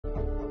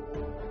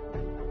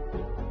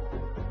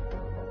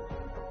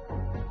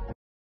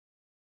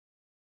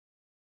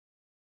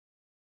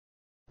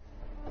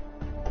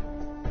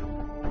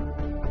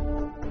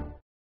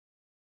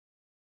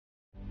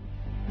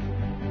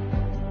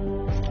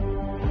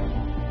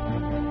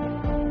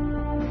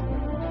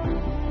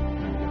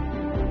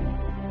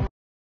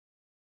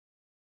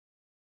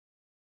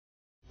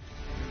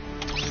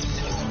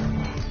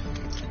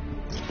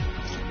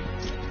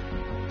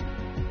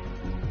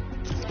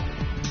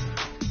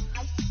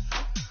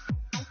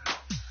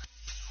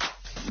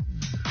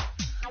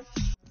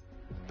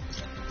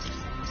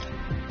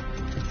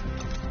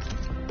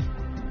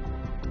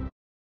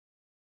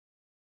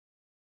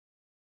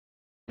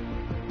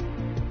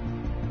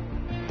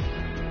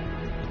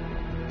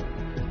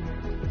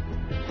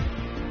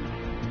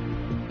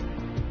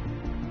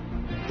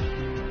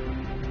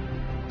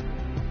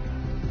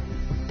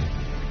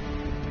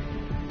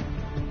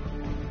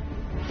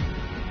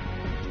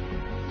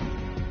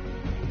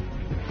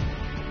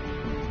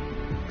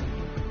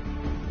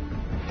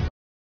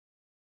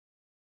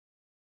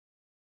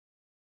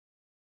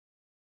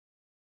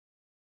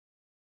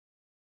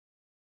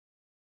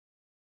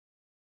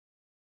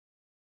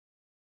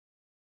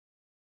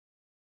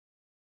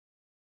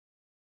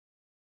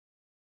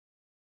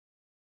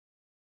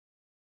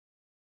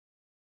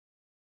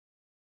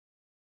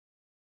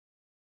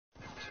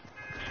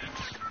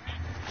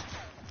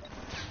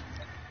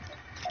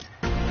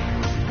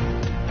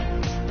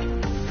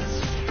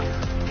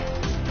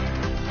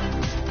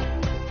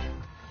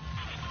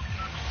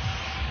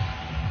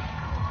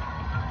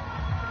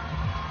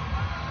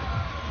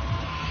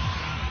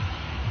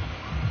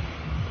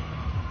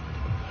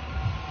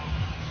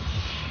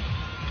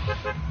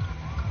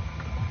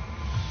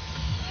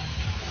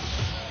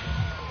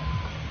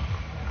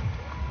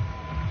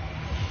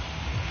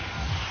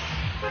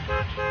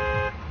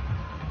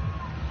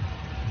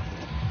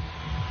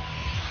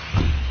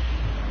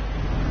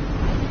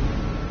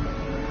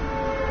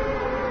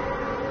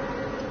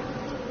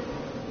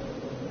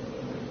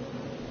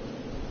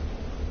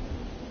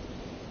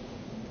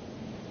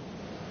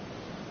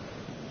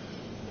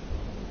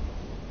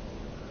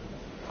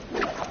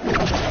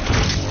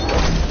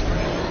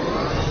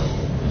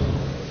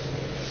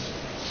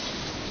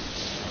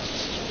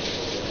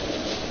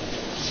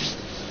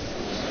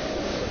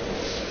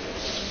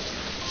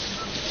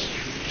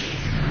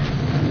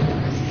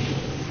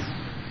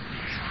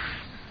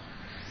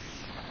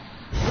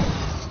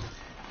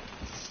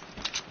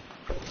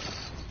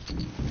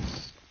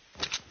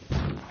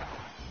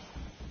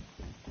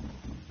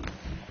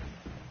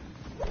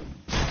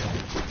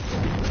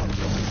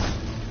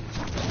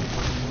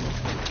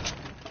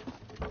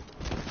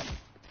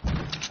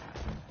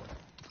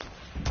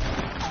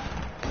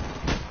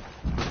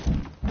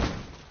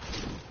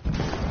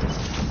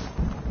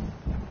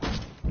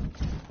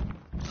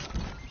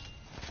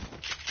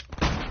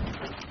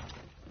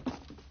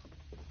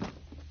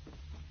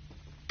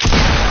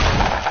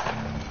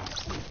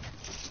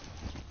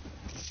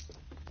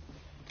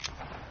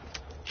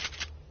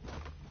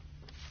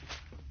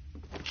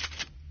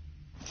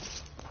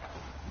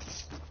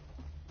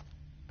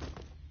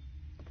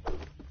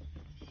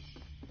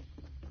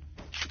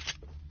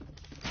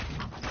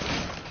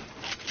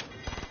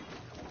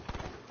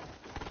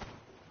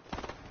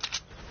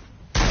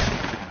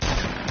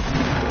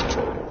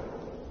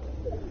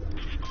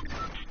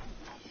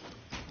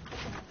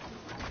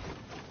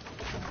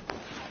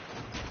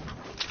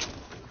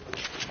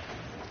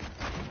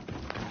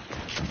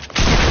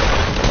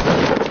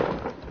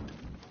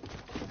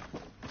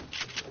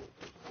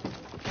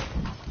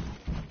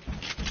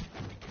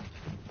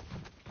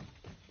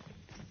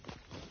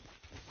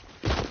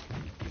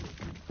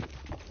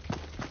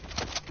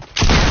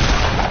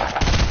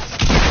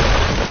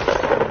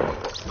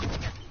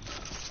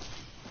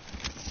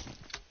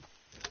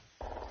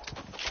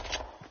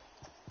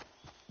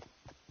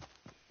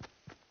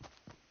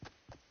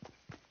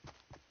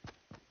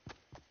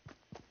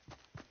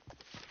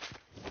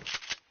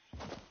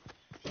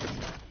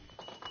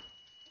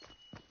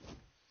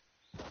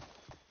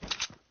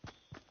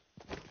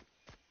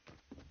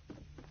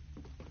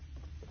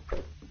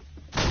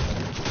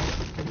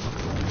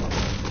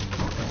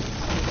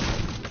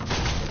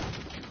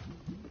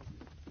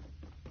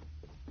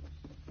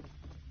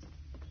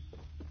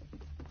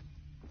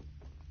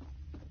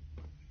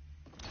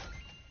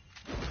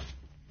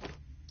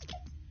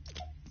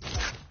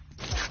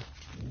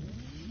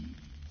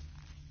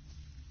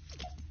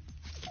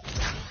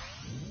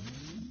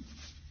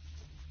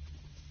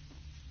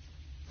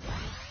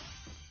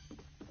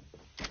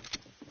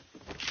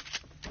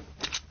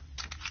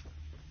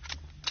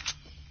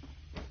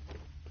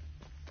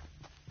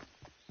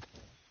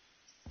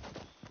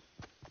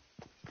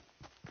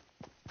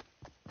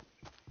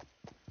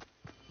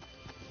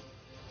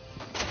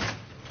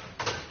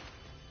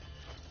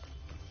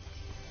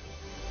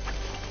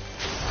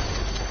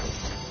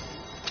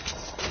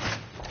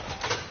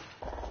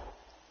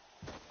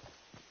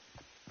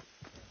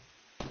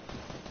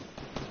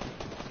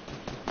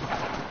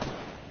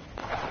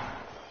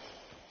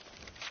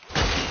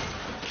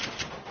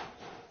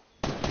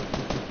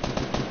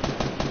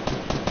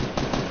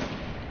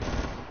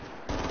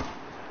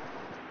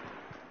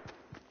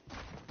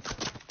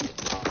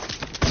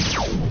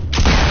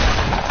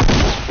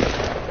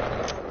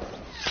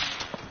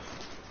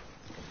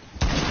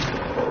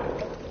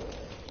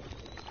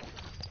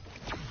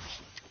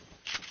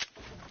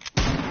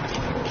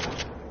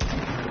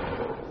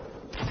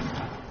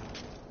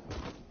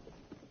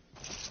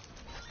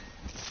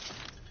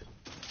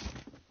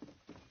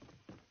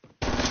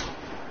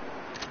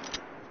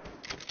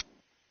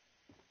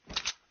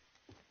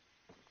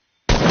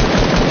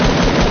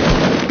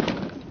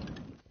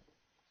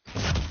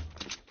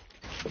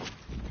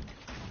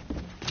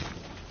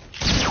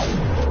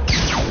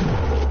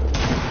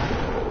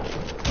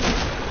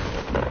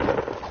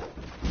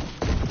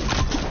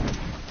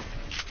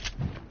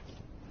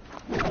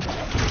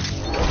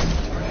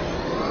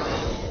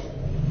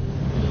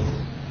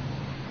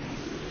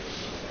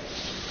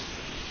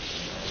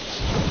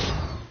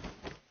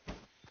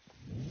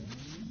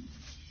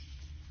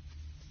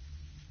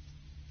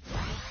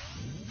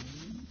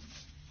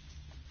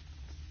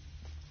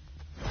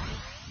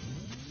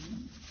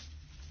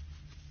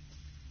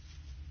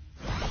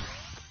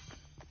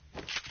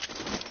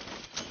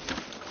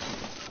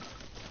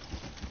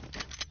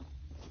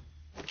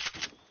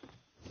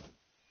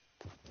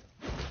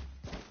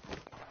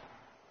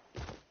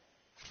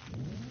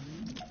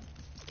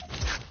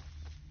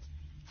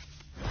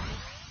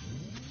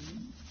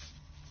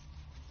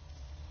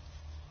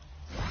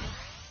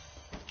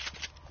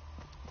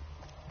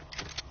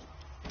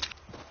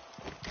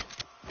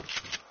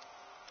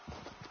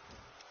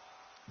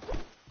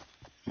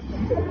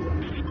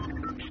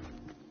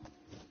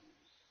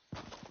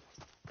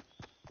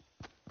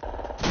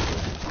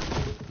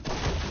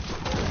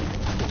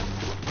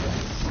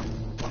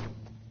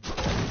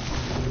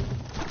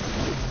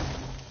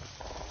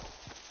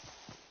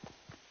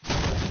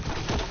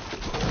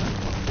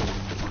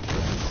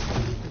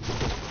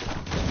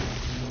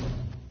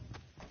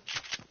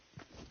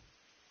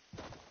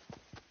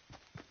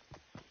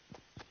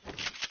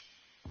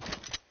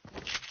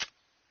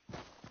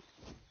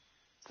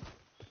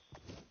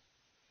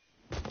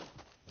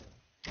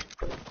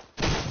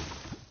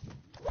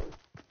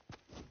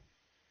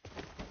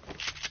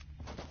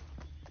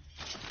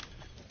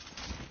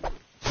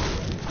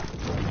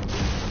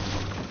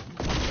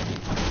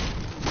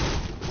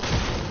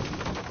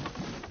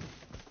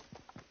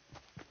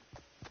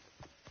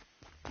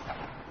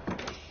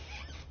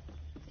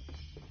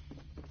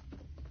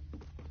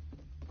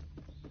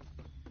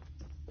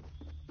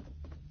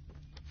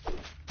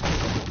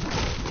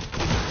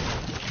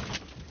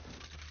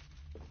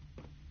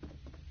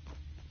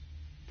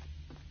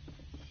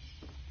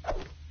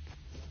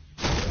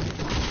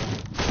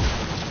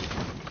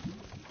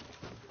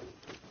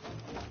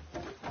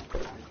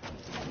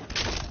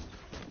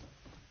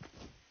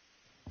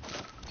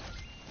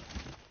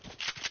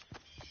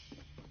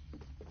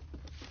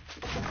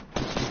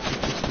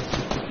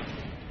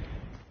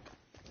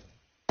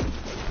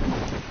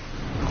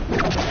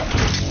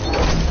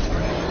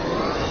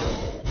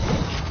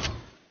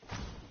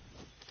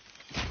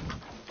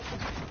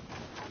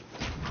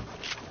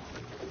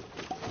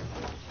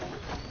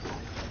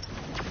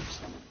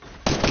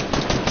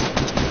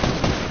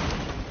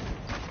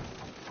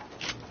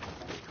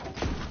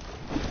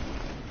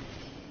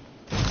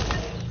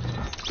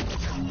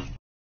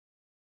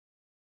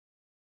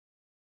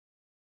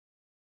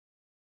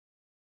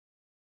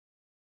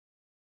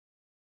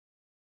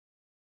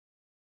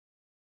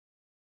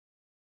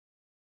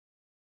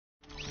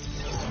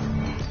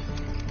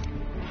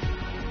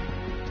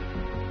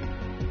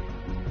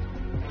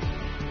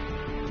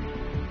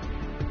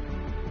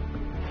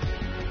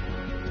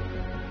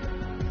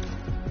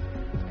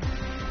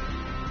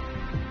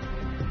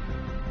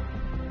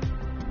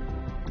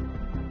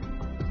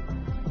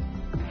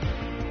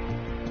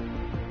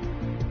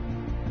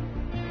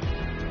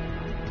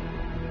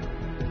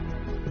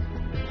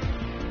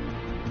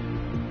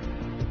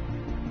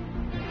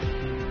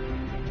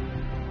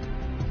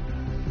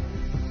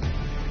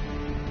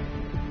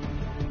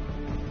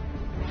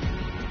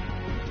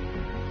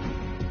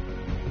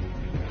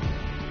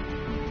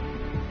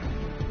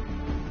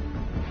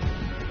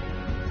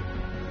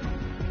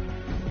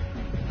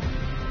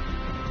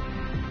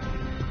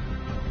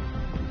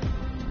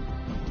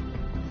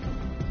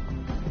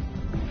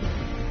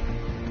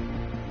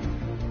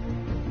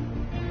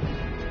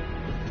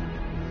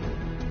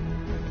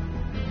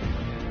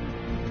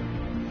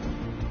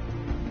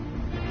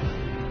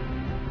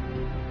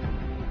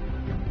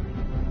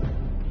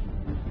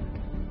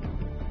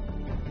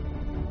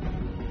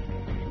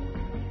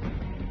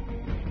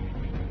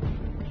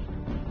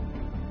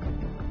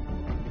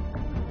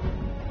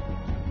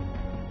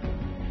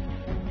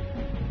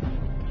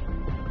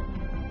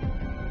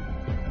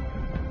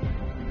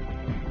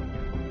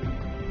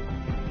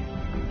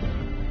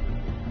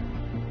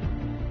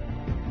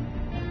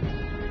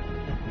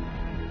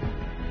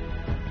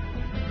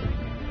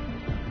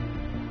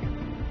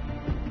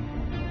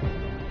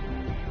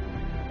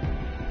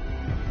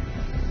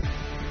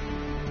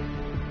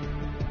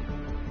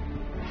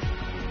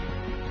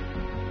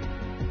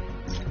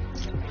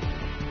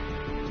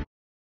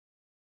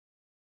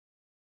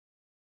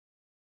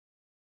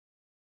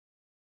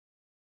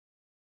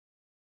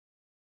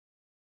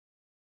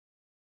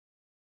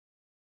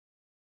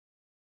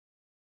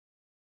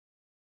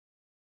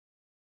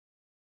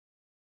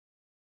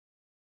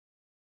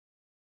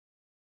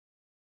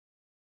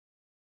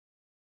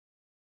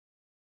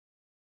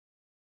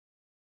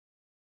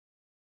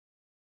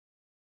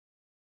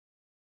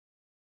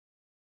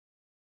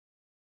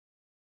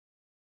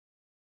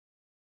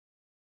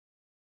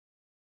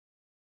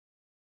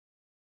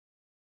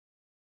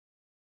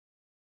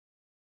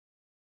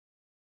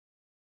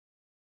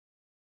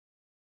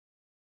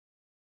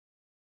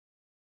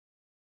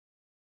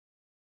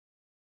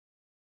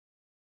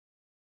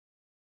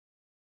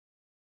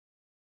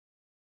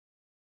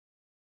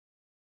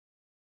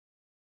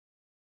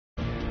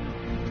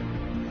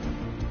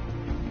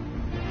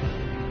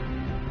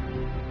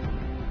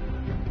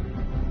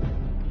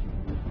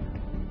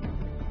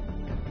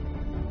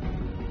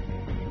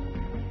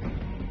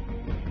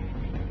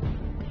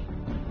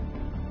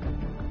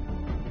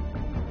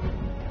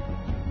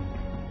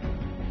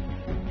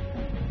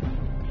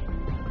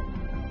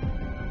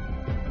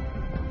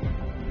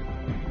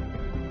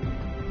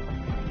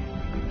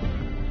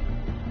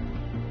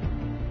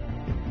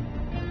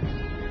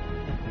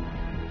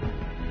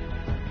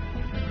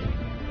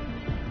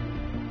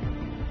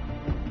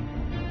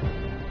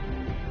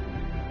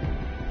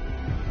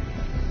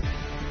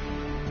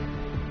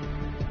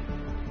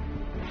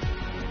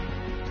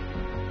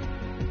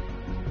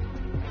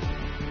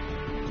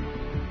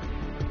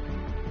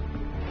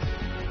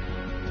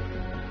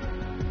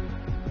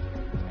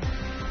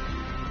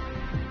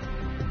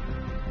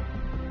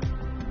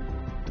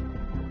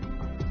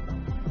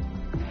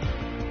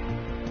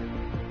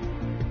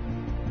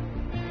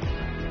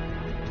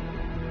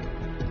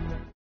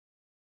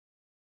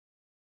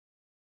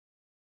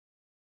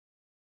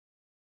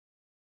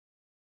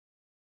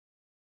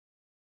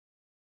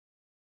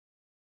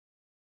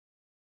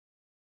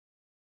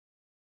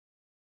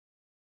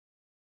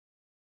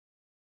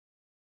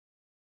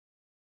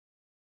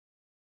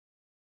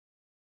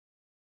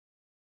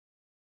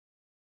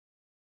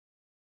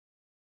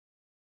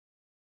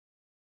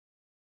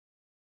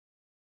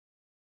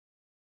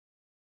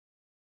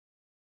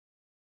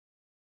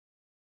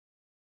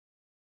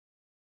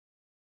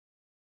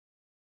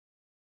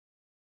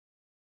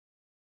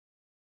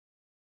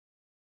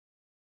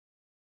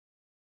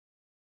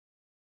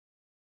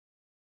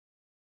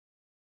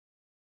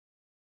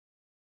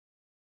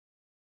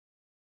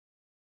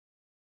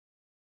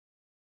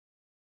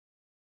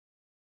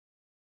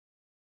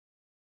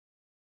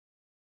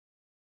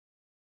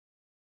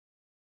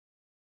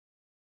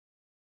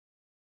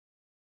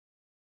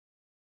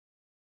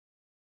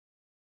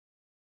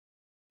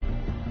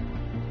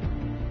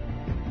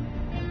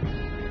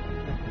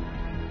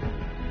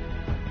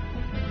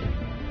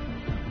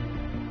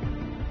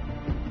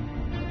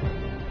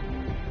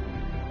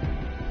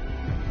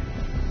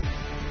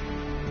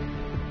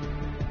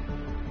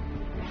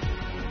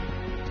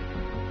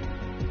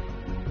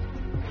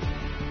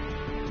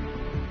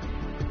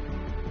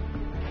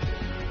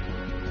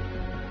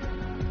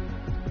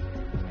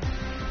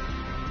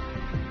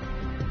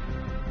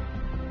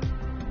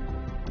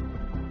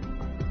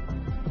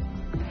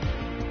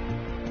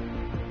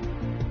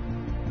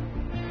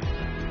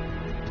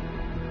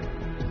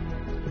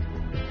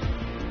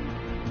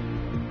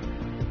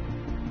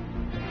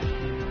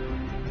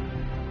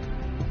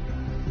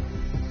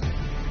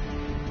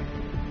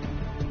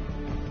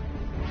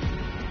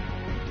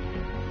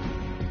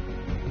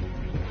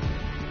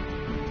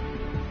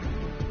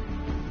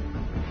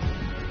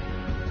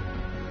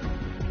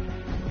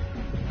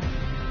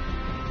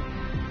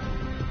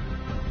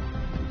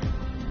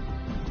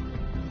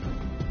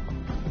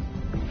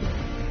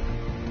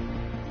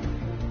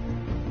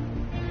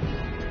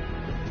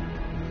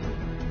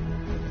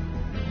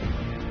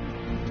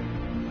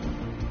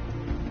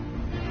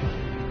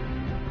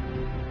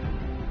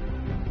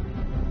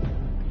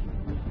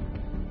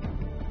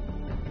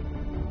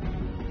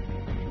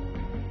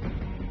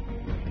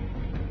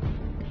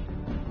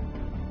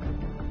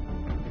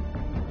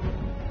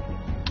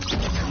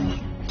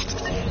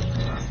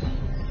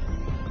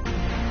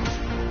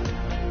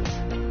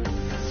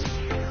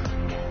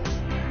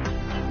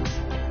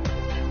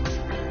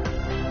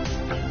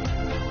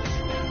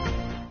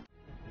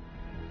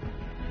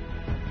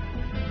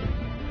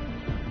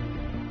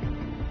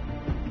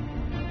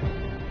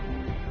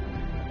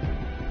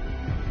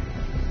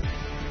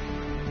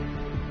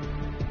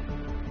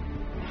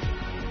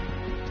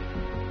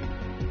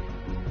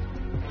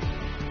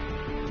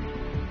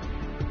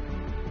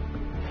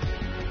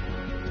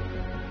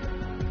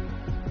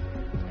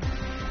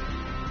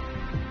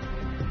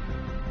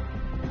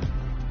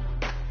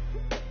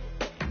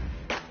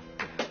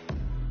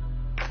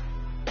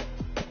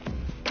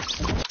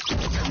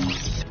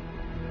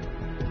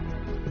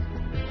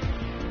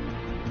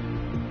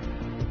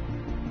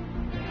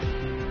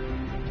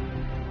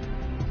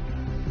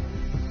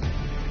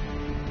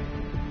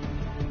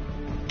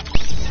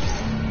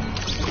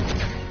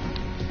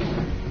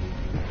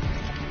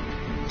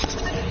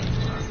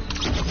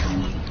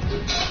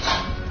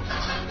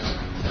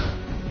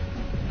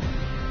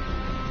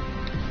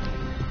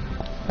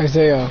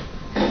Isaiah.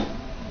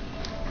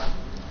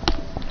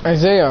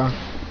 Isaiah.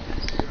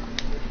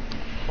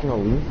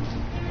 No.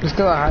 Just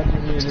cause I had you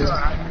muted.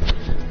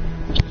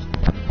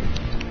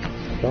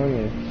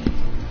 Darn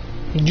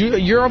you.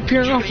 You're up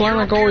here enough, line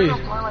like always.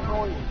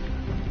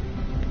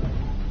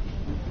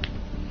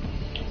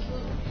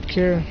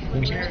 Here.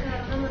 Here,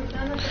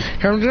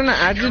 I'm gonna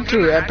add you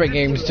to Epic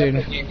Games,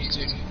 dude.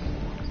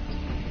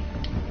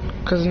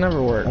 Cause it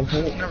never works.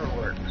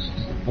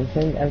 I'm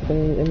sending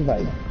an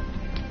invite.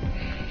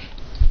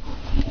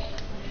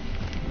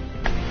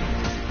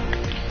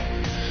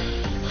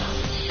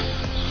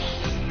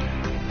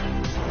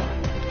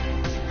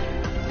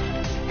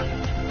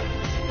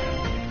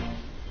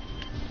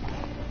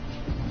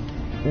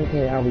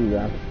 Okay, I'll be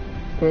back.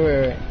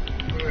 Wait.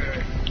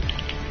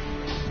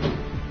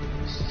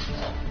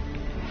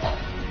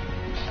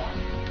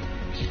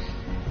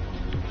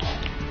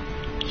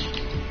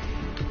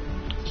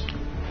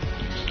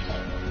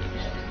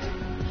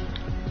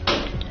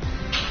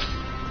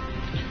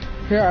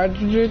 Here, I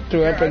did it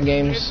through Epic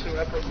Games.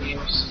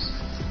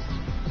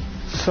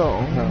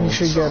 So, you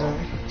should get it.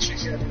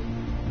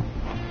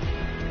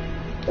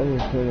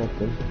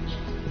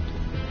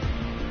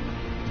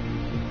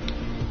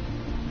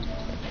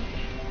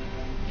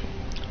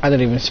 I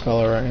didn't even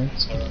spell it right.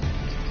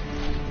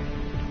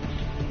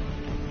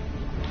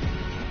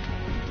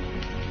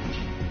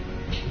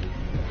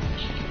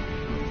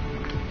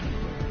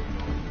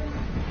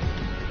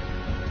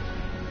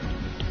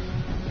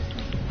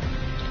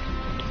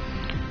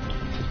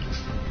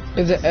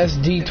 Is it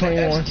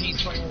SD21?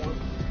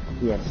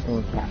 Yes,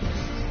 in caps.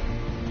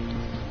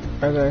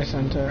 Okay,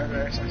 sent it.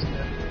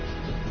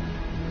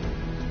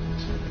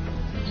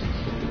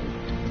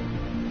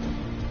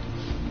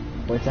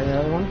 Wait, send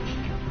another one?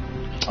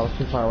 I was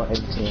too far away.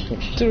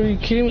 Dude, are you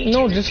kidding me?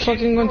 No, just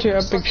fucking go to your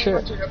Epic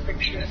shit.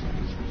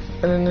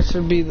 And then this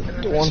should be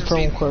the one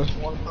promo code.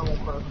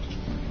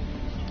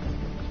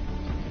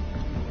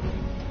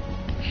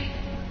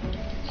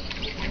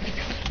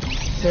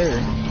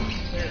 There.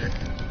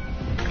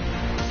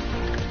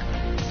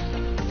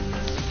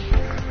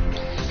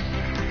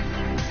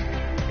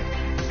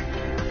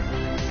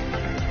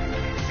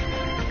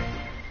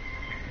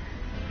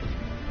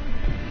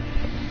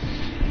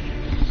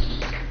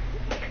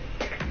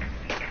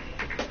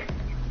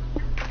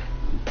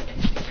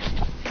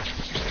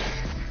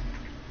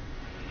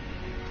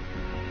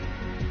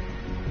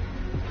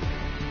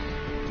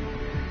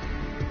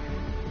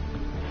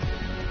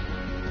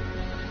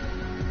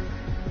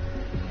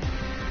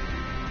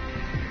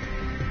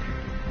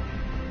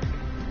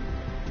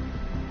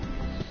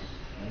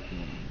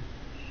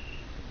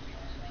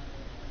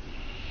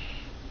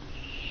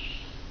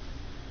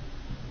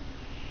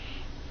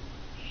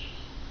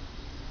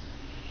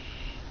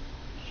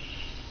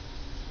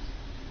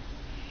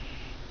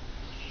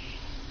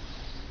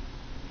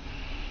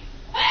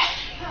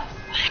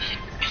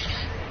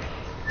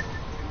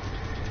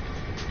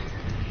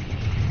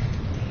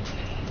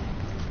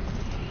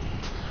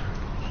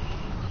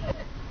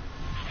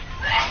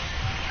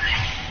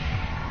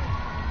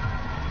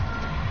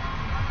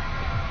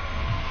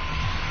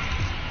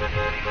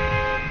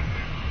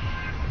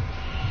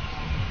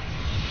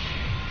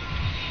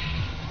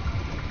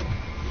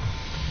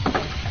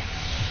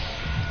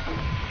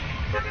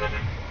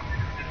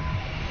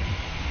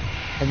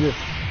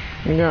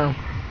 Yeah.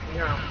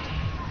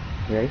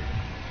 Ready?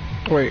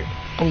 Wait,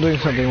 I'm doing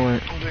something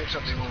right.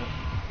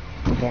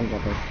 Okay, I'm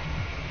got this.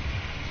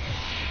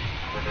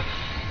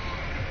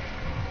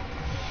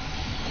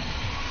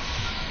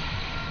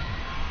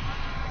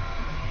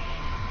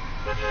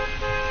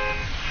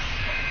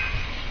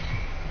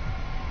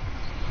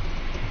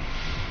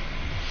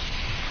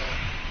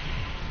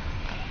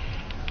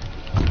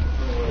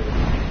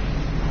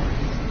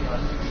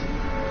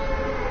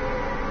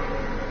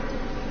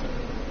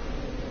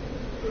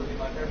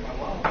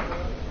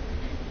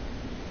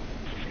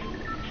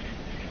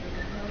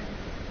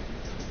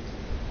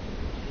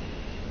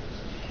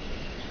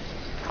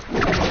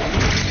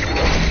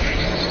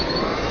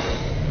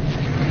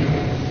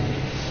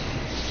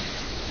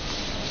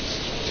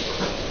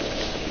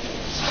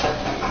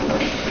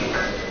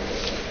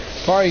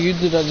 Why you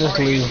did I just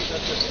leave?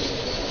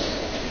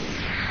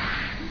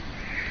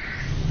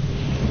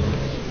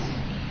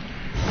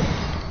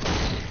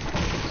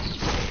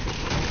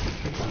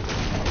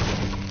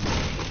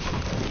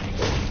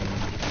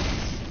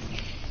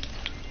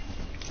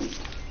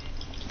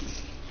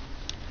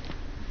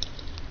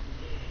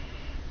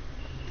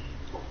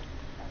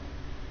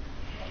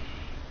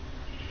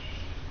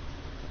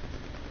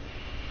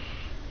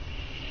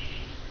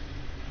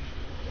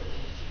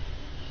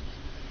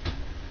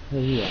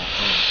 Yeah.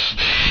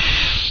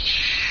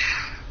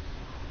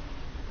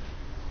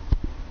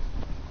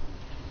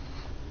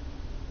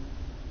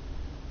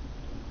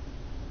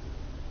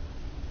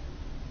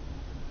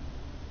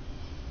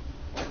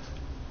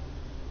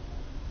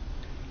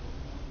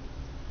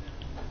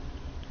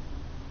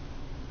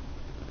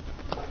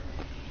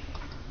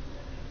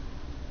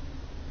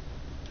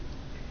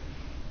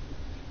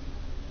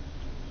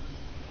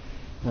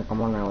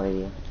 Come on now,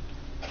 lady.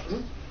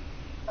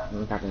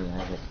 I'm tapping the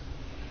exit.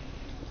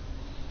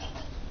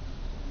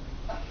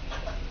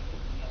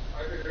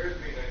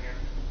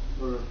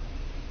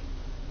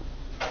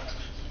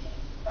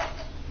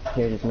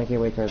 Here, just make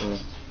your way towards me.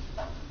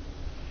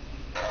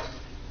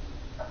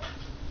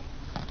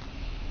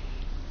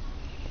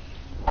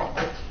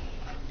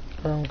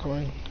 Where I'm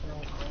going.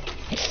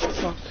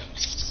 Fuck.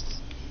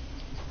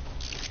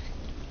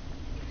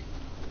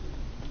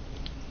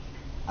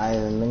 I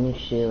have a mini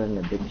shield and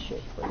a big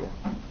shield for you.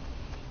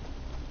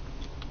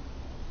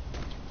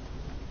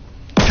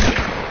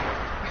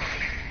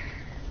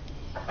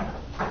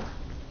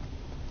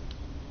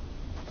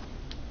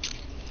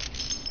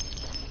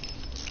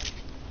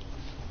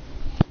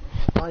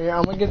 Oh yeah,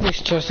 I'm gonna get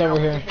these chests over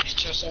here.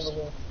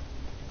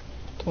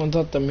 The ones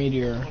up the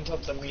meteor.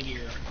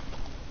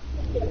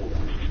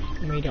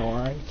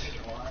 Meteorite.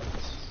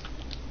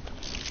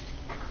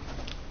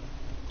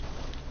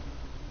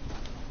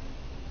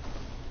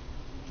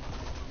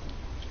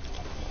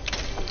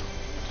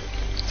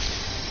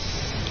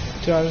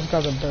 Dude, I just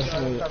got the best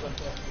loot.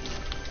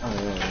 Oh,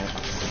 yeah.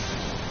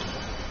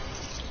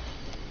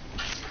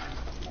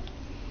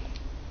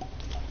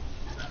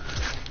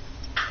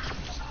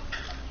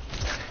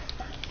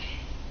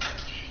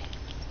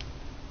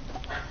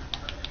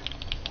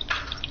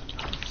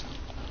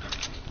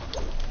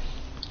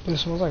 It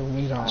smells like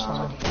weed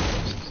outside.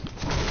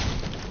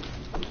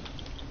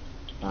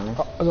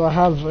 Honest? Do I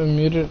have it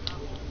muted?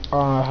 Oh,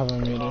 I have it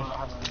muted.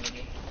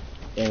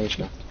 Yeah, you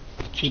go.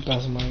 Cheap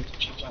ass mic.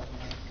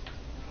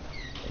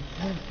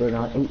 Bro,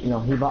 no,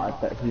 he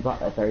bought a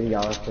 $30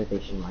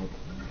 PlayStation mic.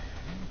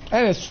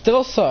 And it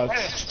still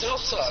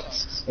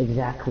sucks.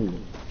 Exactly.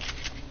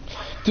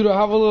 Dude, I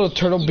have a little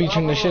Turtle Beach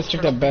and this shit's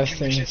like the best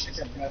thing.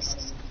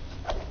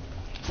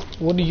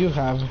 What do you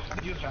have?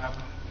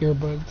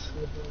 Earbuds.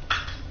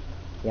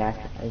 Yeah,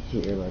 I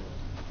see earbuds.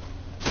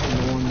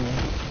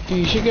 Dude,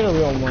 you should get a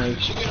real mic.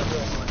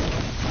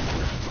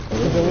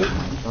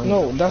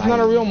 No, that's not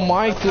a real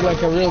mic, dude,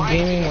 like a real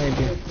gaming mic,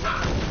 dude.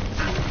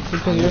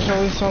 Because yours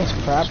always sounds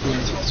crappy.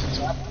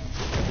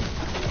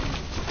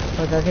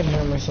 Like I can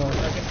hear myself.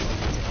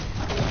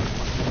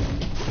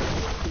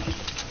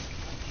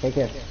 Take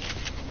it.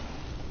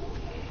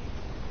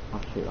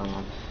 Oh shoot, I'm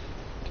on.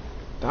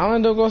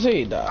 Dame do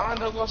cosita.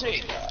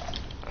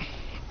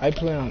 I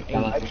play on 8.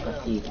 Dama tu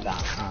casita,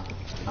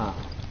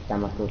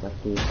 Dama tu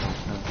casita,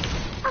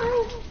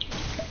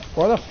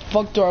 Why the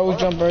fuck do I always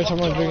jump every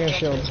time I'm drinking a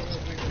shield?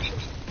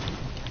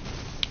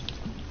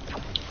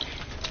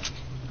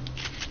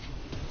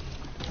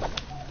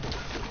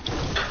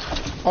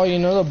 Oh, you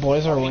know the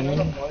boys are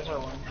winning?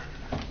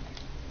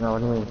 No, what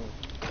do you mean?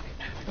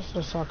 It's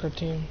the soccer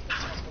team.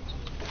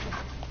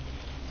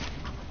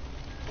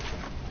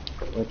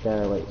 Wait,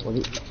 what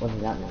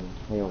does that mean?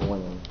 They're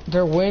winning.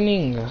 They're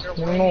winning. You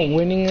don't know what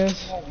winning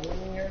is?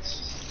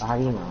 How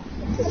do you know?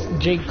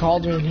 Jake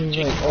called me and he was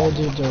like, oh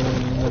dude, they're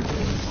winning.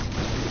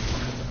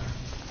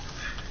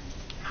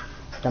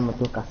 Dama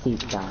tu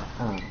casita,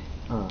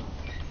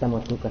 Dama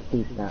tu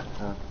casita,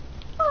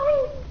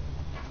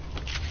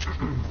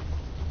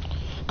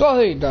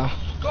 Cosita.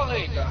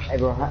 Hey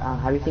bro,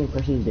 have you seen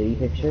Percy's baby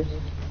pictures?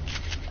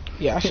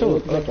 Yeah, I It should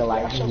looks like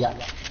Elijah's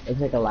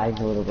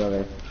little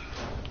brother.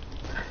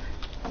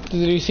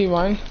 Did you see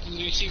mine?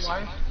 No,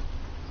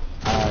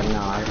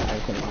 I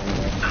couldn't find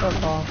it.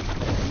 Fuck off.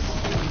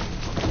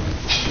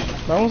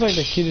 That one's like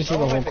the cutest of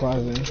the whole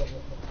class, dude.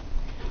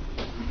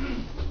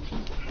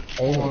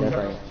 Hey, there's a duck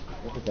right.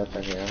 There's a duck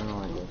right here, I don't know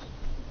what it is.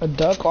 A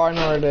duck? Oh, I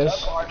know where it is.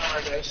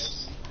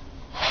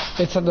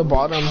 It's at the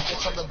bottom.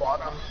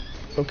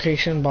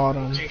 Location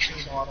bottom.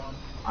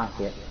 I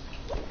see it.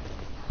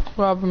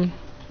 Rob him.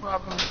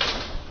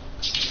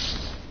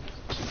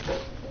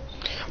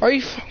 Are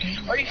you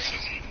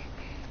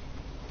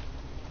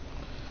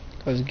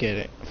Let's get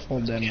it.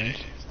 Full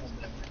damage.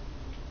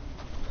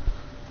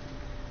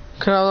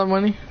 Can I have that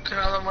money?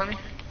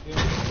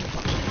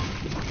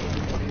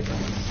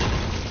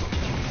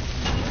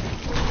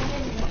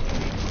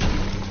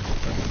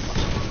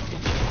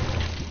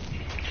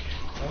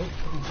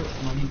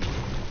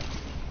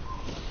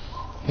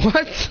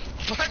 What?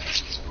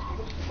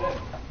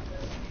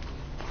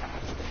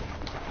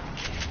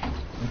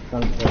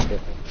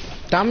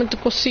 Dame tu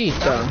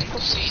cosita.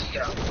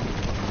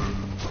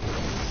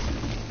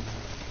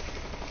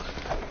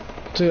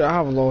 Dude, I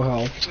have low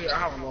health.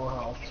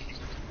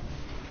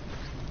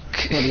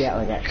 What do you at,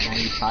 like at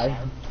 95?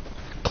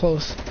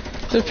 Close.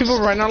 There's people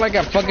right now like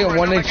at fucking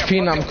 1 HP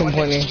and I'm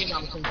complaining.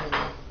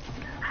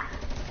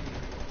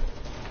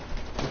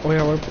 Oh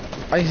yeah,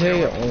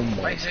 Isaiah, oh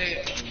my.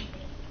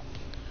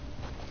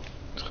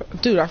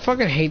 Dude, I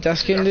fucking hate that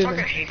skin, dude.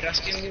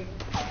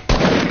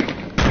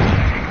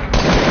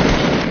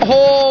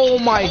 Oh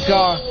my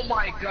god.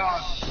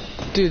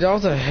 Dude, that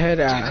was a head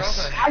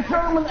ass. I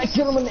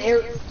killed him in the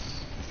air.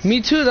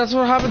 Me too, that's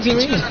what happened to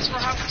me.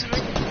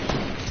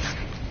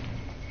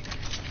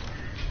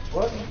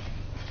 What?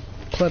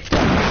 Clip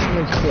that.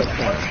 Let me clip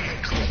that.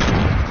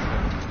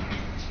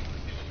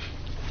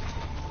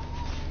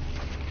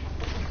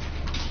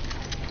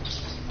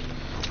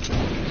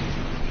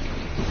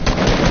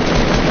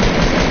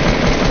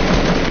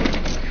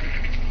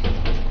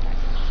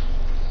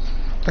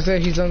 I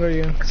said he's under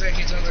you. Man,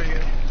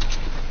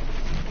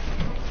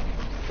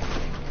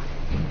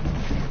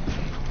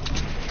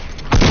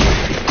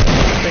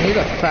 he's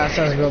a fast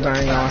ass builder, I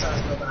ain't gonna lie.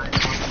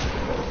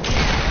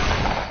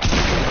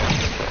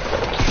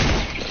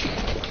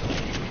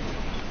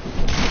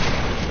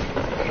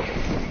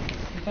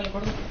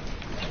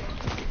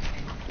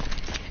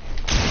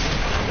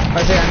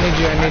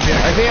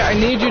 Isaiah, I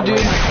need you, dude.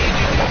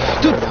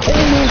 Dude,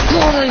 oh my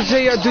god,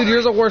 Isaiah, dude,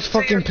 you're the worst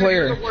fucking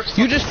player.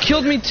 You just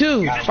killed me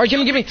too. Alright, give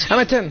me. I'm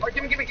at 10. God,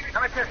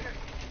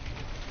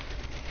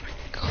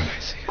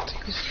 Isaiah,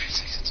 dude.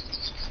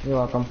 You're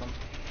welcome.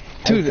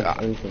 Dude,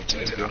 I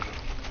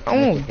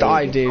almost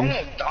died, dude.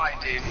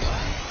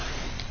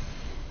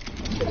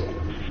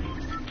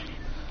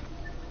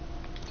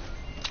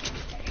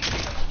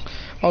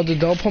 Oh, the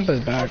double pump is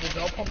back.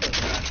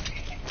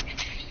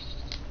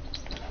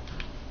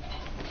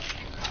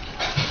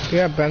 You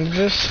have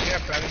bandages?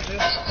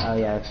 Oh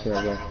yeah,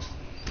 sure, yeah.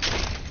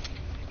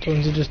 The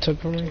ones you just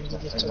took from me?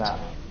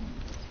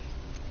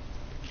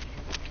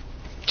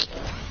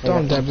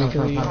 Don't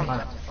definitely.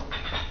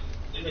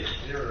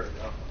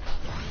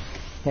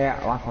 Here,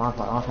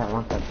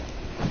 watch it.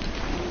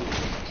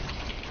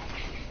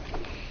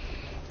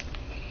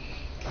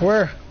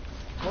 Where?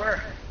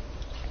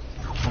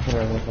 I should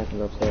have been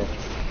taking upstairs.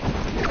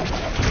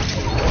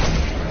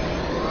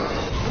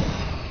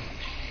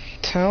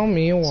 Tell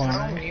me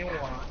why.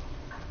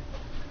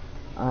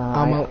 I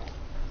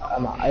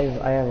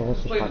have a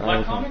list of cards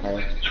I can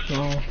play.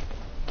 No.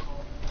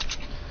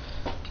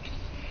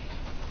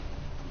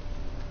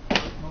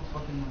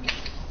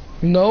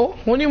 No?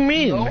 What do you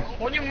mean?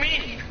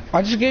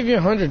 I just gave you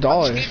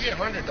 $100.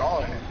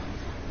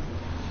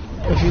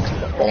 If you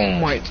oh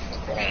my.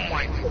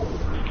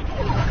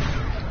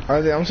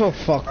 Alright, I'm so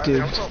fucked,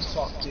 dude.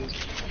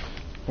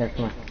 Here,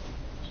 come on.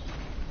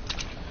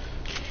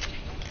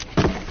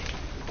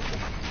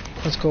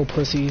 Let's go,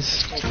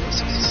 pussies.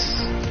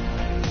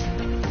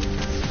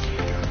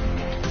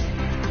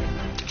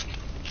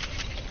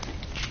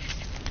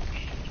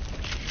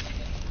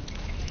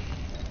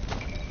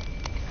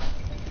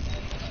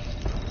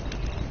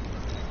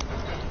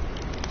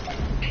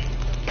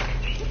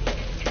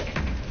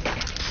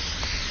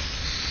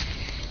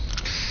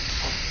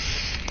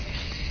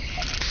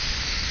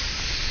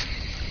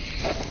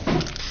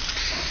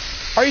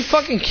 Are you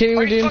fucking kidding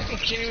me, dude?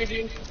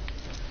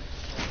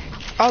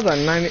 I was at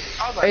 90.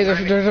 Hey,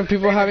 there's some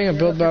people having a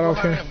build battle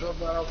here.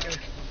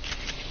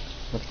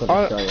 Let's go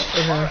destroy it.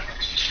 Okay.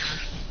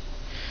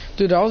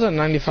 Dude, I was at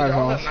 95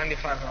 health.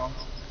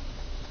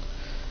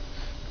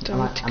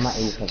 I'm at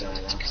 87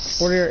 right now.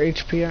 What are your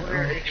HP at?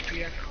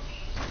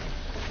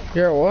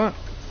 You're at what?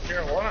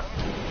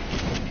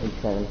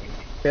 87.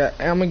 Yeah,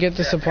 I'm gonna get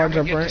the supply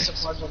drop, right?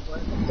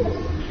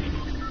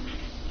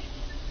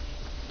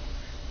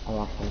 I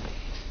lost him.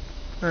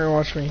 Alright,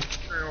 watch me.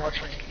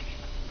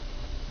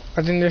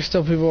 I think there's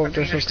still people up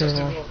there, so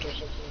careful.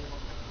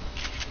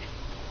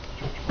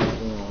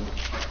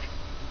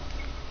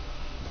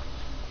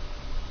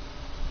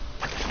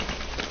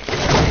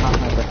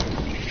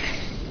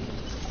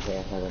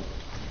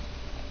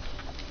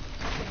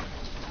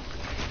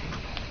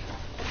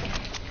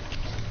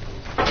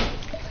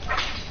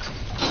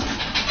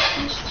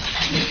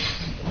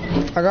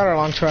 I got a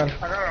launch pad.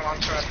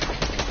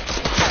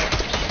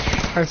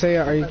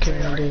 Isaiah, are you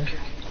kidding me, dude?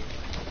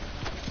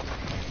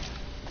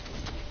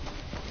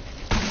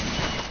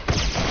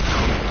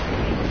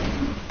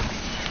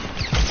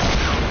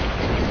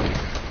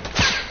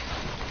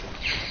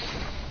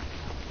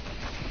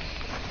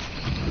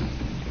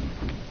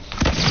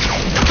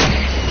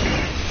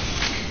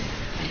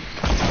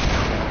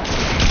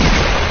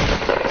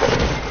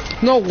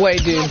 No way,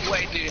 dude.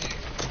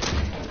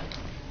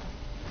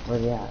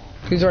 Where's he at?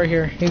 He's right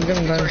here. He's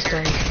gonna die this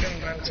time.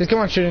 Just come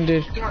on, shooting,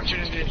 dude.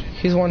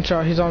 He's one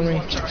shot. He's on me.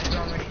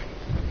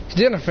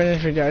 He's gonna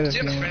finish it, guys.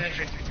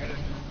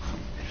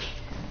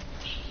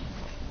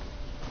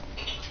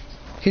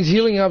 He's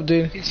healing up,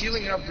 dude. He's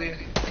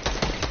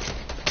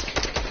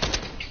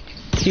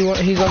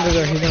under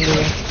there.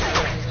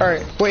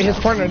 Alright, wait, his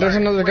partner. There's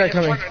another guy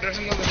coming.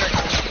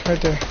 Right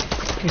there.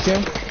 You see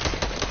him?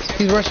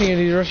 He's rushing it.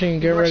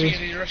 Get ready.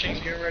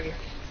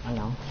 I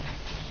know.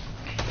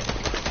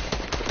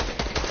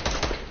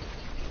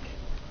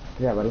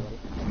 Yeah, buddy.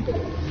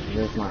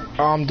 There's mine.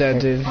 Oh, I'm dead,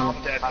 dude.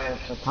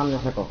 Climb the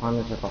circle. Alright,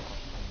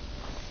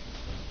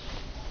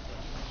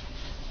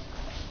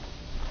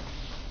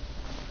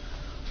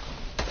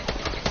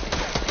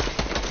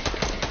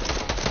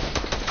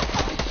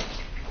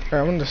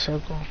 I'm in the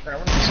circle.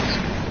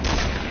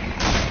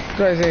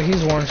 Guys, yeah,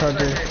 he's one shot,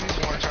 dude.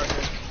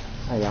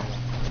 Oh, yeah.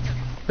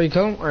 Are you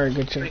kill him? Alright,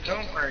 good shit.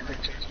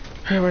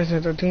 Hey, wait a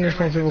second. I think there's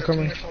more people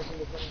coming.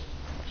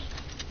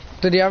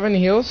 Did he have any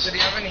heals?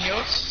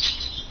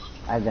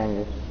 I banged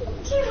it.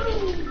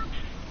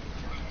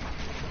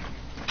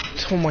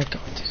 Oh my god.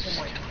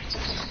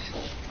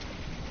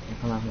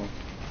 Come out here.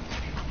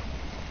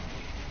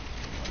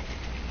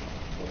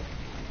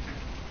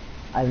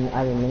 I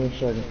have a mini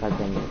shield if I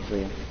bang it for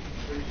you.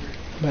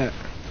 Bet.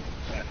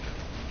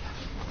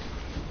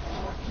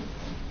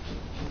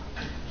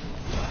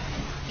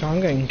 I'm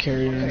getting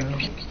carried right now.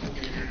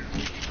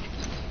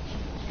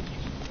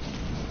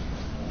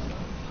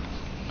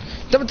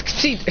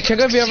 See, check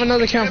out if you have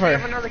another campfire.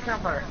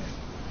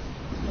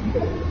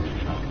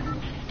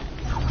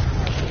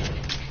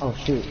 Oh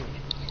shoot.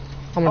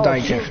 I'm gonna die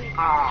again. Yep.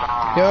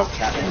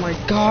 Oh my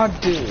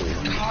god, dude.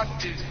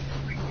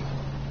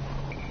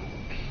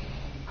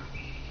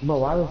 But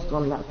why was it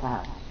going that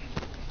fast?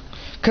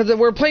 Cause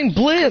we're playing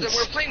Blitz.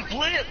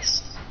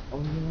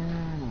 Oh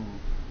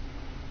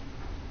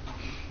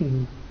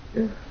yeah.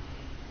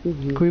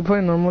 Can we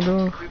play normal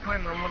duo?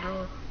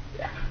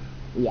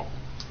 Yeah.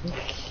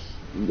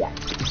 Yeah.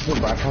 The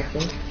bar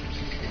thing.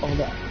 Oh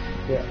that.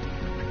 Yeah.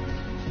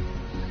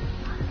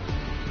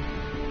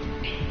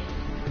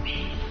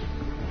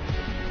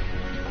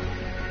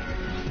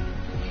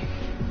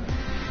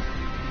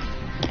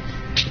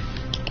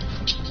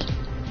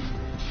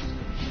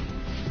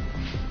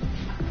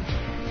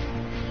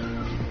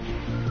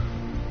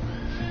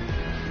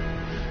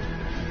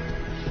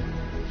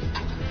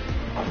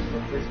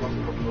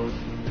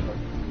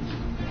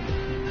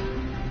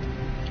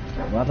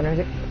 Weapon is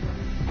it?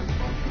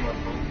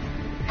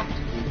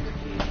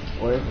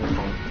 Where is this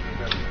one?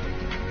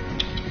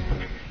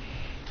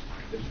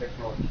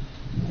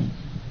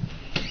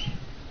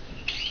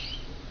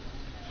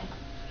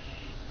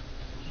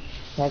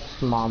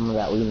 Text mom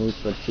that we need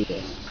for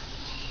Cheetah.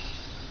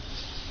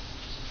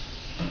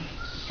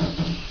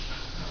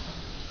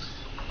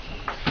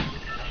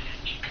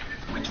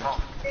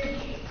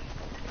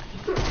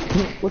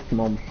 Which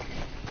mom?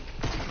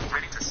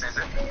 Ready to send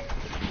it.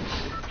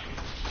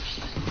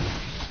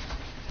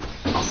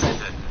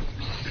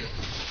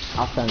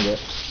 I'll send it.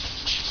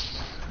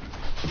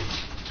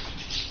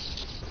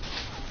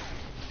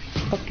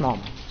 Text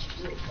mom.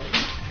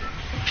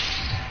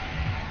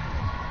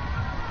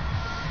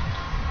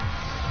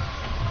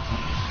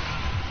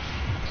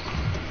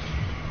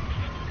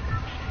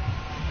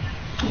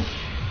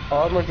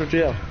 Oh, hazme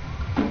tortilla.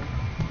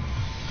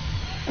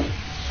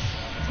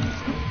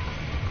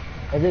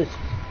 It is.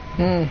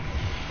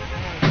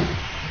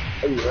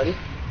 Are you ready?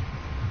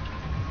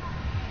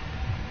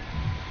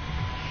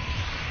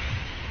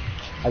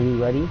 Are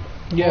you ready?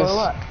 Yes. For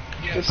what?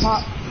 Yes. The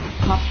top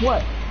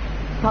what?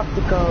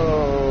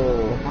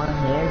 Popsicle. One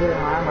hand in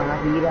high, my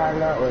feet out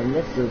low, and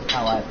this is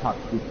how I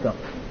popsicle.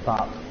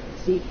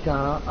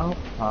 Popsicle, oh,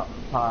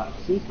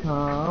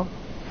 popsicle.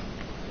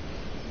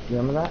 You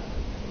remember that?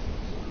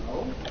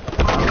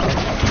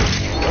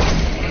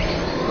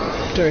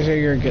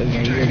 Sorry, you're good.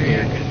 You're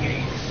good.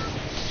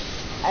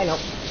 I know.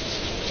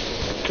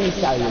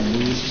 Peace out, you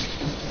dude.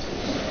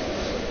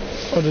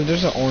 Oh, dude,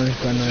 there's an orange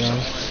gun right now.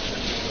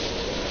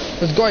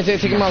 Let's go, Isaiah,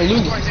 take him out,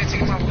 loot.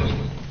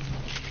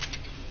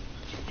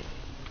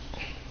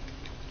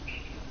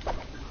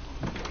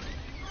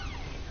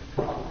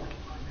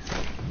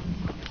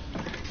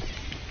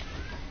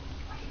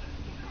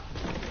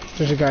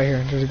 There's a guy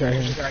here.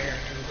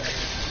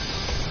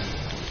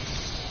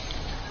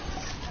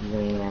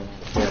 Man,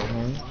 kill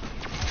him.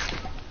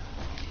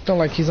 Don't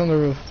like, he's on the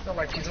roof.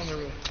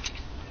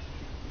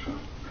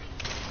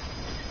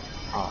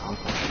 Oh, I'm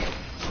fine.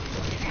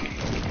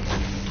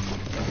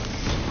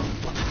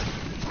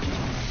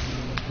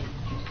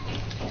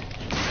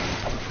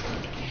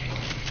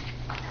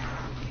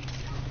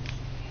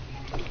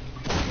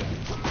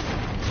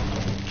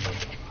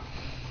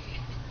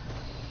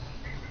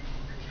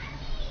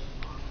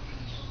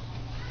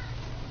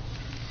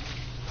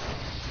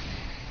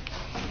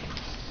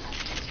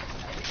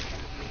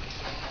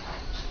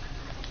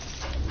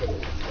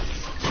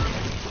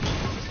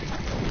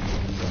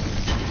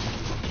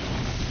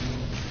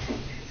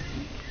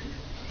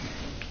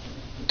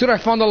 Dude, I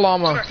found a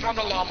llama.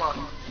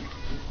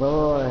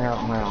 Whoa,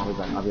 hold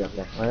on, I'll be up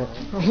there. Alright?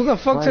 Who the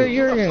fuck said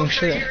you're getting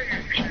shit?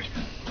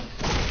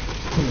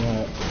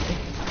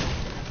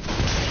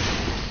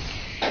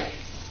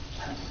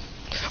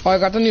 Oh, I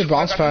got the new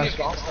bounce pass.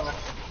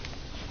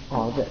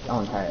 Oh, is it? Oh,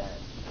 I'm tired.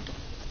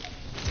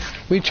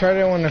 We tried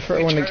it when the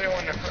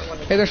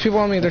Hey, there's people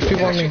on me.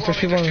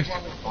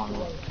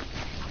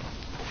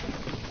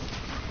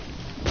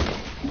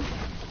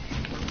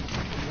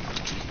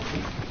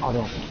 Oh,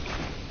 no.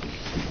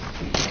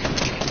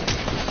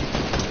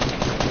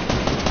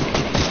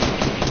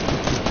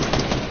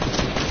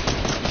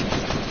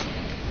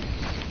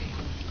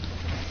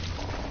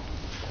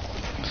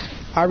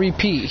 I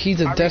repeat, he's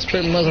a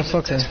desperate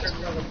motherfucker.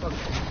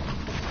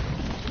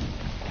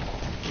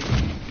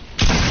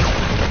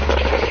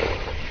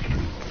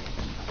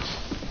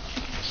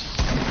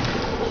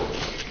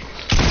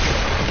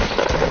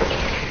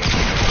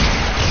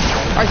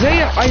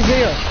 Isaiah!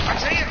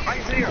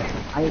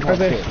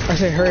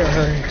 Isaiah, hurry up.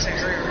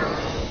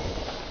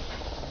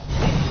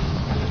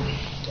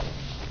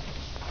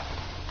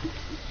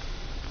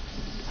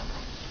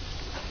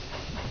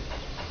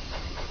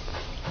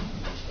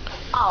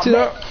 Oh,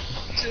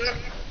 Dude,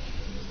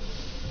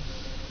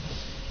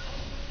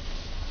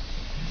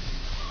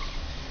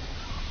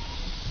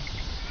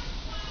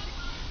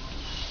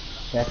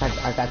 yeah,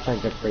 I got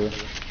something good for you.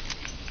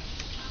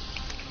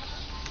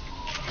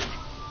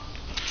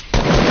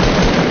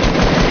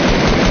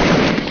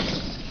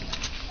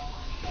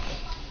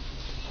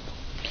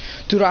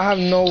 Dude, I have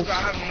no...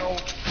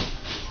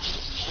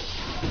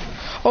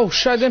 Oh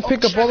shit, I didn't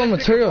pick up all the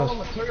materials.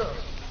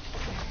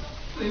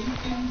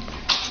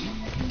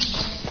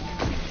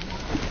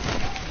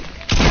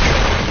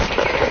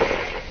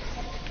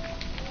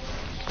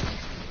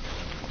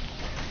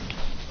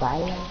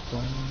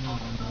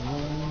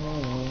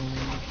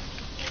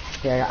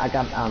 Here, I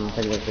got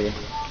video for you.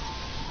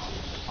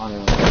 On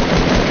it.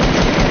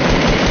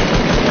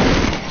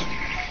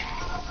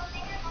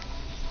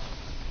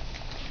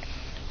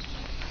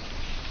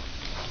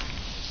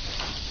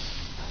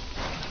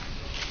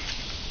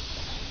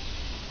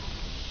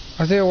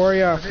 Isaiah, where are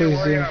you at, please,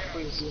 dude?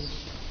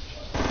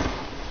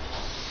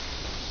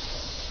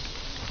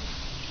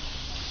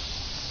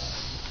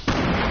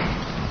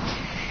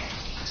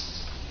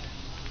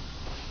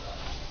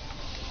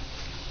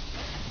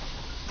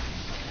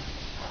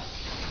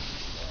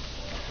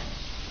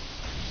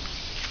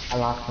 I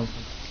lost him.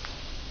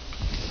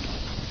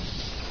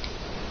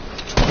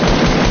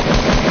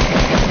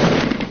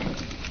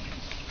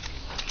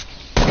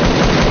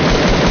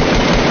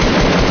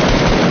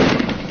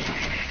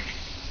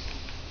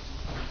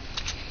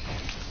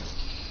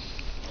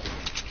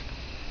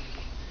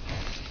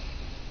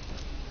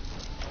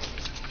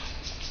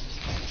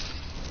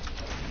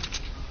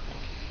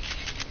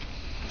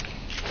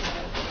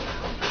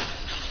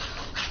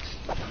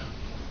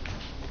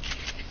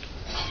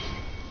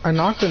 I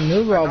knocked a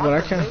noob out, but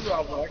I can't.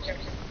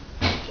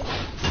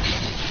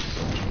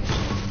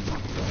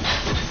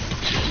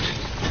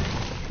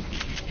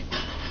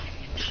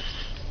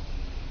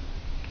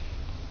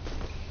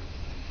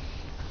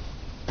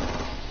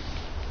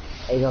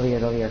 Hey, over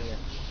here.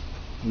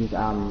 Use,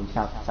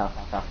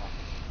 south.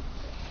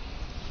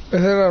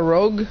 Is it a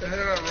rogue?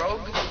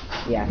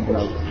 Yeah,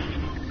 rogue.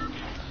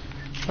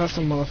 That's a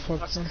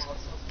motherfucker.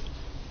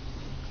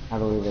 I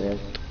believe it is.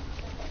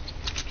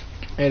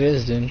 It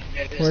is, dude.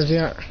 Where's he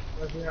at?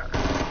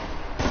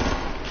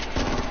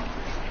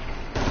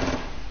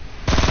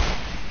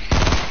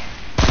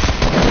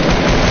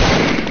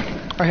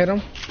 I hit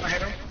him.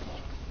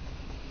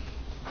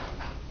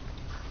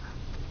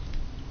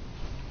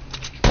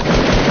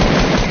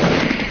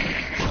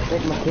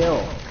 Take my kill.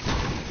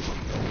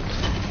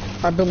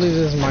 I believe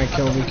this is my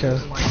kill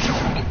because...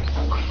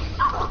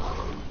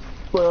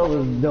 Bro,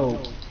 was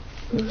dope.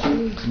 Bro,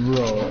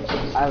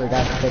 I was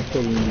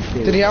spectating you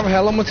too. Did he have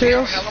hella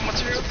materials?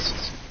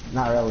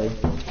 Not really.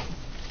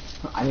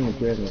 I need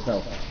materials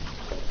myself.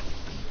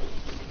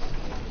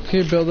 Can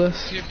you build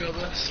this?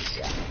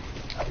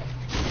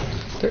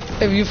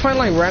 If you find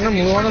like random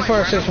loot on the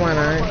floor, it's just mine,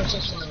 alright?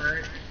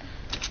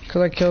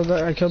 Cause I killed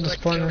the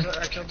spawner.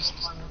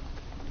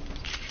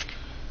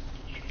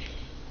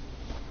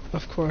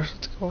 Of course,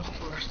 let's go.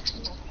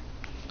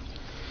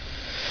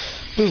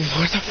 Dude,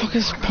 where the fuck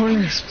is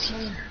spawner?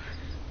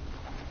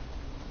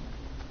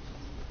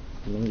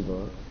 Mini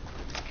bro.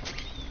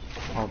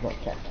 I'll go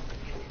check.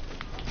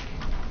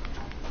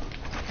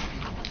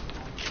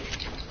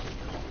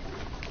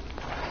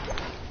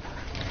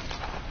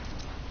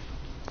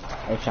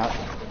 Hey, shot.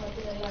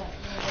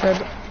 Yeah,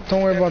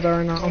 don't worry about that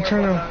right now. I'm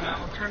trying to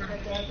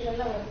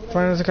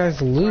find this guy's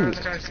loot.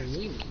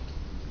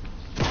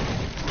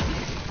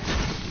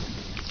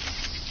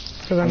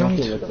 Cause I know I'm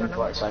he's... looking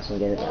for it so I can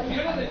get it.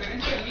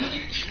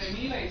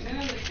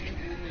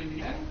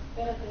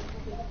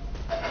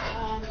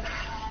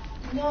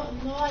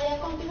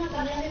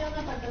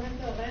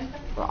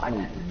 Bro, I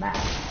need max.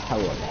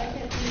 Hello.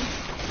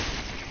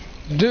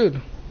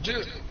 Dude,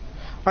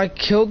 I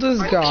killed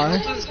this guy.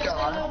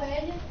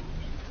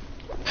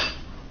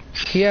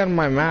 He had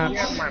my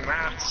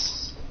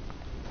mats.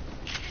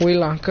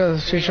 Wheelan,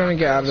 cause she's trying to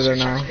get out of there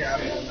now.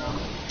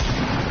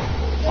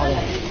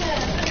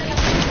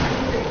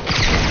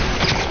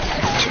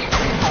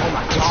 Oh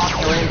my god, I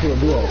ran into a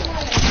duel.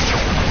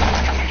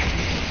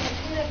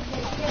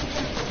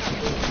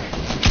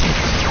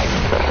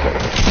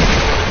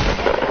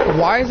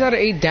 Why is that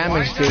 8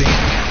 damage, dude?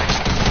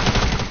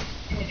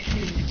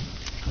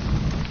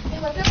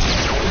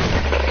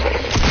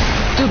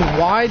 Dude,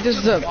 why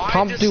does the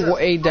pump do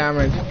 8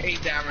 damage?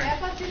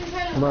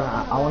 Bro,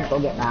 I want to go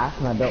get mask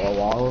and I built a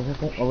wall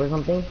over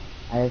something.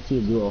 I didn't see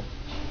a duel.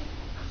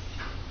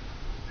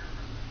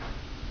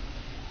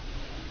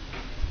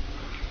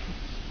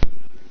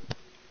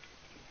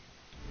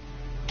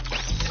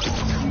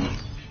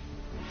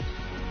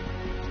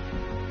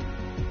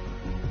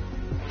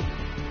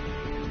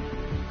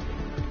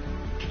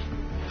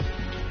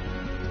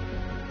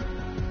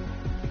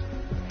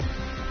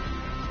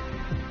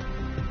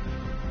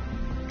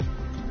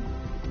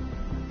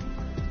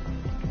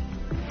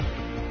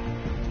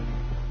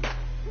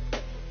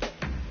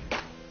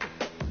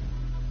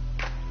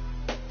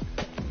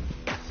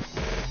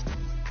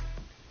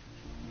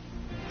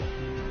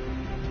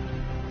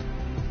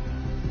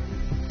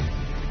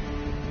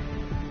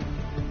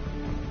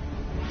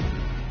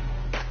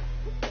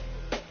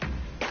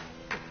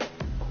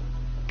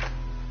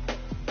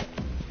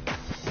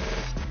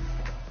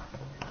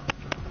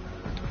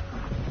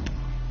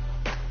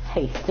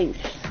 Hey, Steve.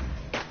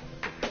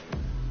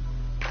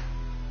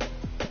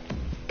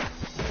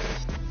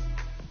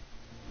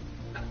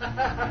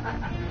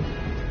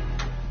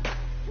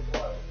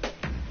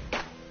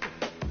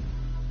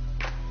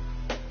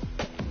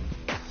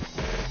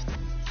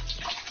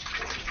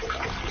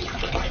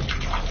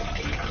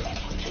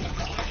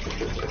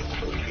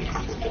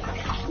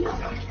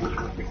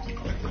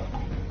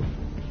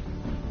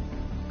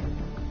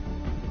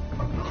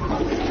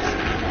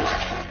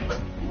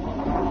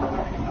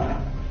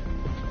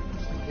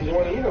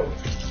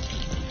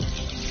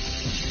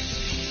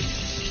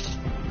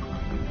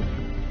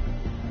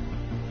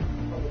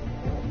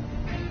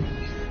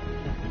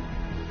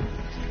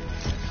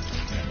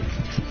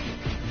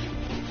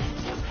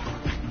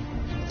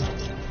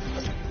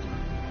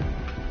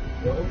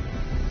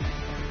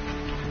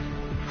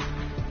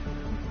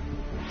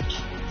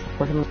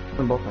 him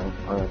in both hands,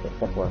 or like a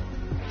step four.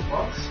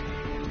 What?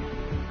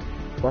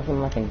 Press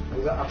him like an...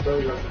 Is that after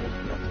you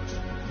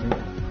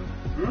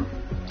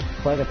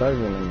It's like a third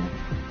one in there.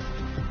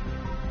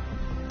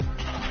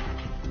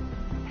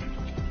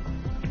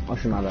 Oh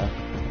shit, my bad.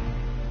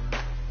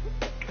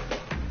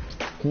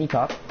 Can you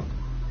talk?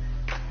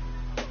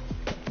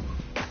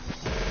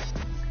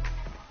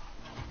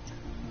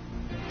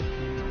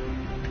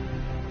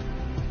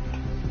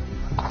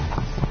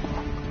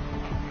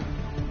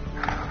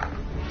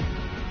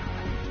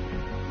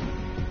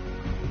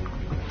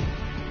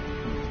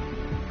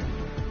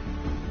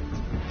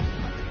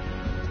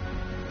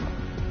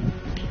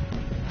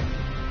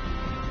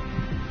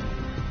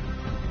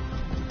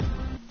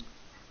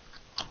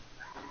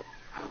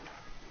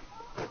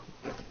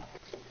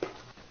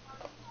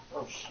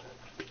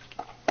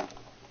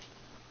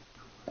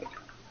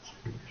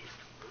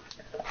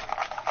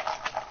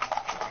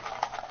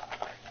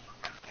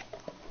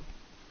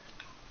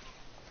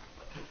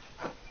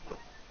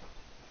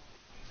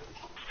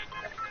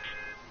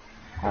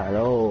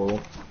 Hello.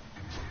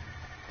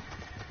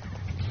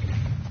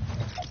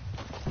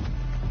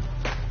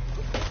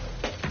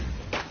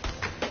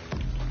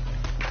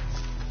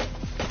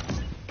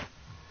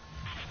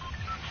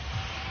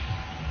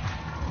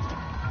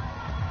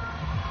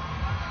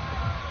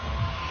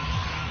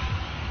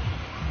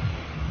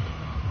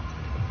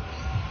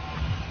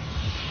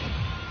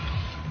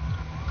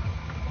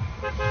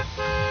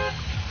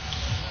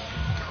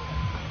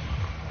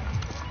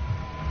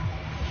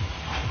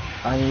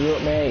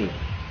 Unmute me.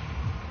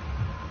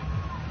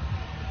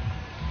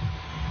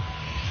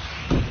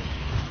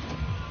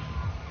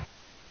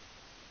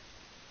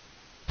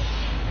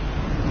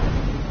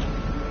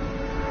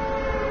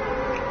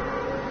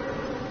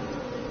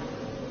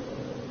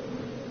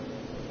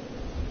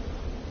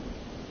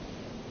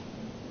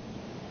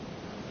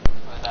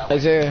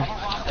 Isaiah,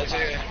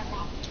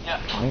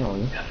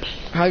 Finally.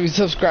 have you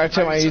subscribed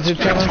to my YouTube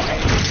channel?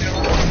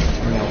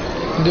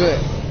 No. Do it.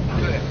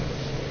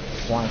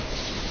 Why?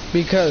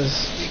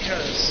 Because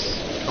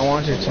I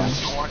want you to.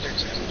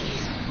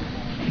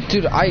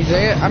 Dude,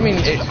 Isaiah, I mean,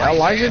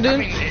 Elijah,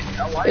 dude,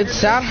 it's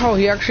sad how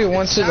he actually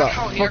went to the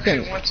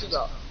fucking...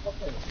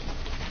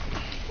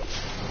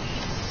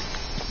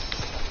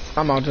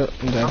 I'm out, dude.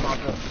 I'm dead.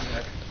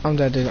 I'm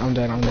dead, dude. I'm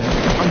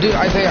dead. Dude,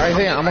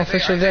 Isaiah, I'm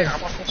officially dead.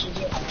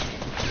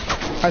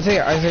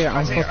 Isaiah,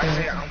 I'm fucking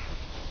dead.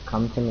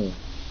 Come to me.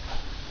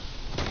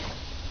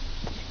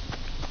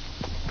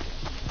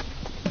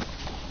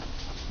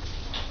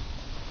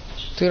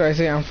 Dude,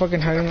 Isaiah, I'm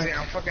fucking hiding like...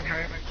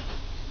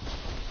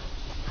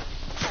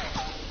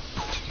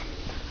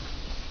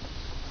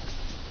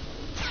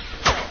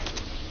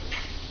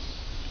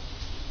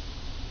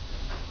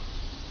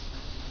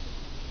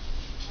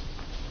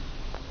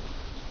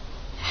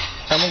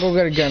 I'm gonna go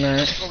get a gun,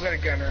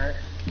 alright?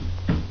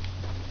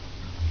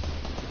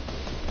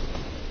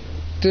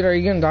 Dude, are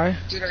you gonna die?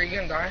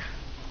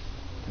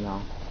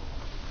 No.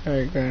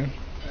 Alright, good.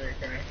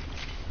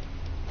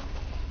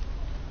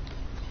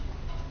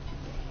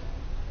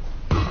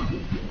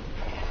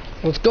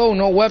 Let's go,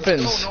 no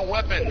weapons.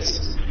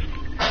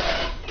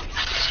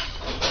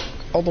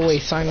 All the way,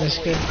 sign this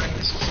kid.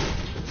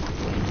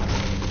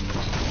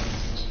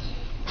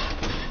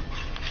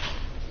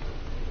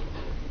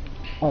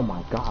 Oh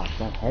my gosh,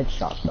 that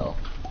headshot though.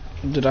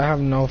 Dude, I have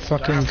no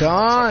fucking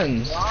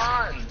guns.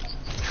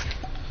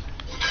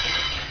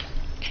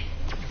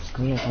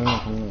 Come here.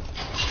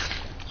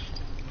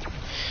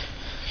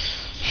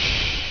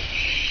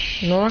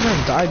 No, I'm not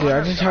gonna die, dude.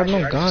 I just have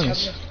no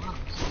guns.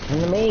 Come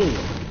to me.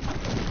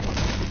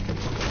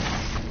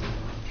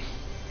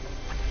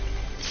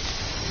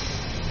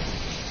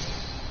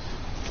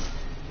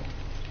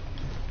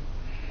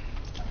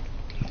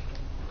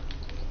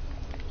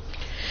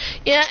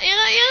 Yeah.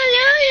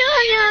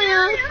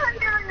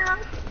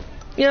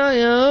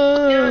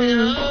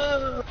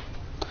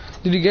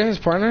 Did you get his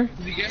partner?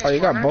 Oh,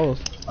 you got both.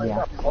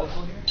 Yeah.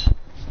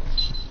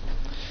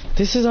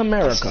 This is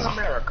America.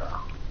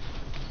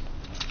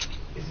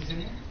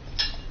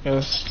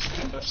 Yes.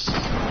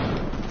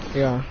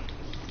 Yeah.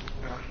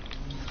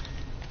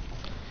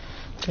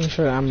 Thanks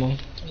for the ammo.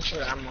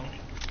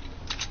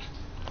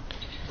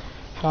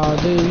 How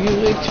do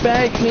you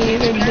expect me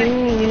to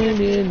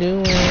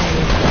do?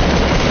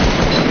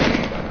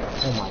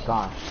 Oh my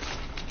gosh.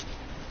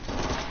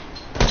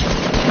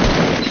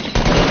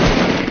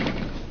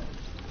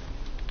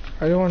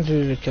 I don't want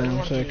you to kill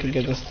him so I can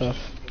get this stuff.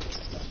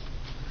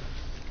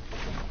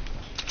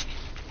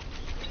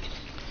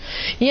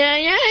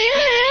 Yeah.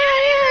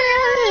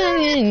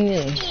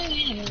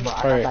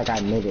 But I got that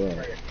guy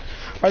mid-air.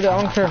 I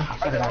don't care.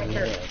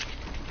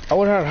 I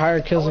would have had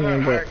higher kills than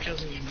you, but...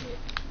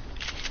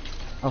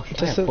 Oh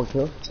shit, I have 4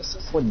 kills?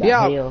 What the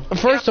Yeah, hell?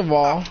 first of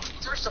all,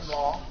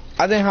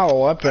 I didn't have a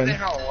weapon.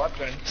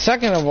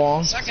 Second of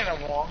all,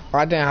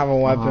 I didn't have a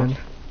weapon.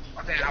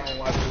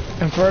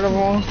 And third of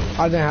all,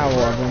 I didn't have a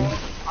weapon.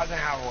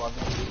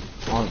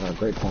 Oh, that's a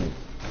great point.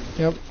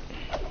 Yep.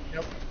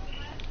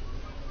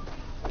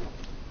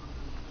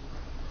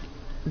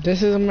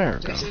 This is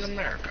America.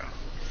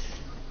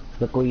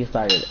 Look where you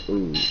started.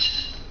 Ooh.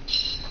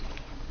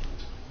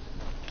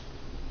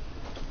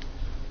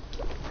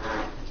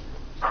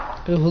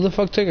 Dude, who the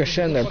fuck took a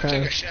shit in their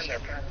pants?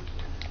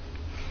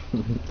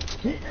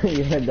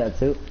 You heard that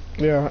too?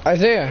 Yeah,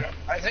 Isaiah.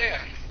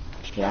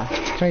 Yeah?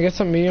 Can I get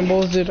some medium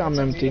bowls, dude? I'm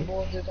empty. I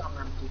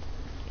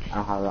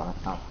don't have that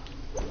now.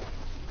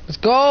 Let's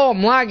go,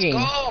 I'm lagging.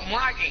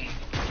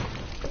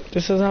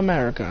 This is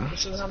America.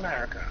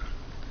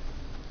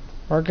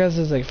 Marquez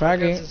is like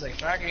faggot.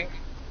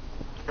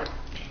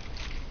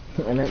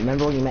 And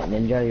remember when you met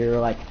Ninja, you were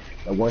like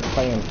the worst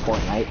player in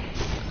Fortnite?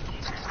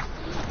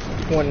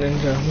 What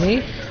Ninja?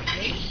 Me?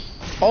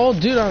 Oh,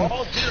 dude, I'm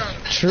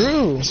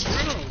true.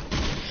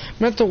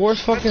 Met the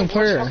worst fucking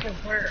player.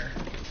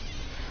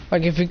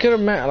 Like, if you could have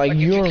met, like,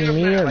 you or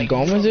me or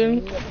Gomez,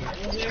 dude,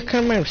 that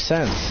kind of made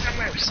sense.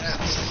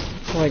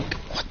 Like,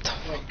 what the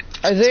fuck?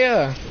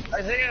 Isaiah!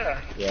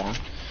 Yeah?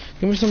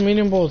 Give me some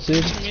medium bowls,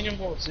 dude. I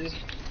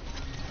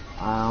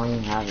don't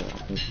even have it. I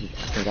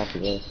think that's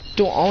it.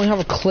 Dude, I only have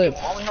a clip.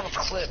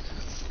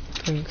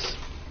 Thanks.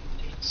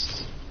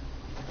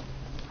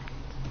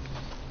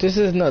 This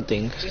is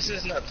nothing.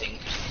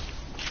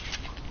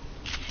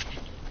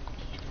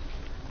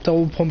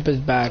 Double pump is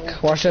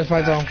back. Watch that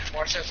fight though.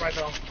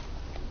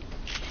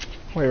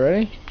 Wait,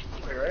 ready?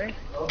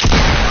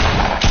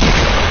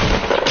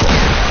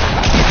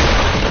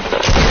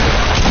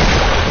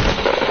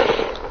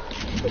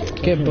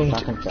 Get boomed.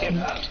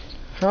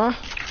 Huh?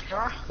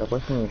 Stop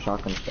wasting your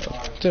shotgun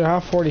stuff. Dude, I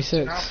have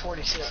 46.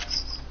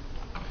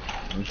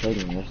 I'm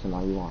trading this and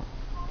all you want.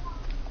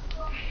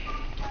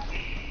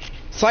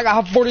 It's like I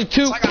have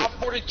 42.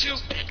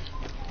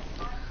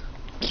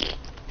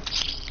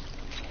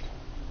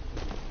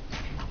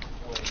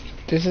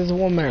 This is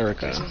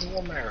America.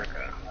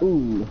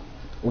 Ooh.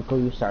 Look where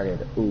you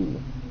started. Ooh.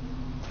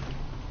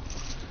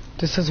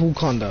 This is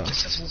Wakanda.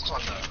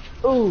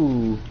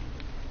 Ooh.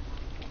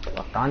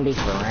 Wakanda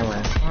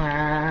forever.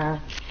 Ah.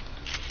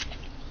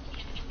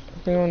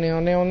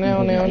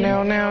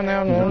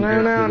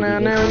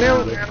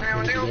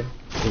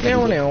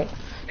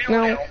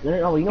 No.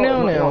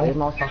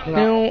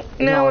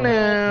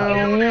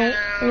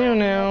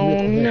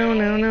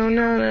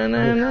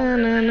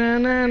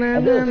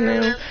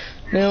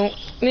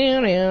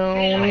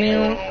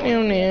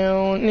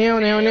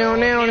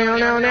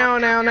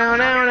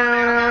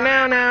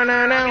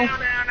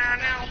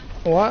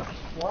 What?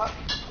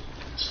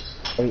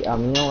 Hey, you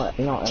know what?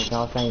 Like I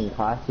was saying in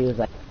class, he was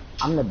like,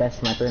 "I'm the best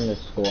sniper in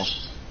this school."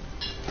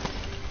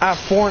 At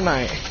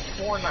Fortnite.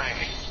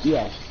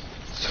 Yes.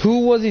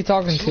 Who was he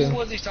talking to?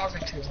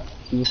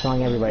 He was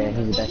telling everybody that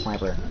he's the best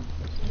sniper.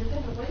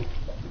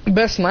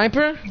 Best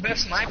sniper?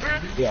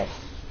 Yes.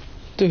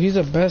 Dude, he's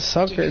the best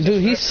sucker.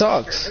 Dude, he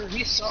sucks.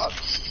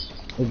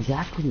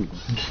 Exactly.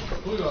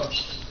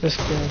 This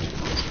kid.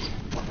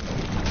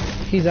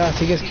 He's ass.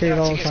 He gets carried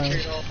all the time.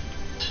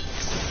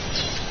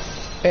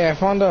 Hey, I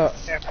found this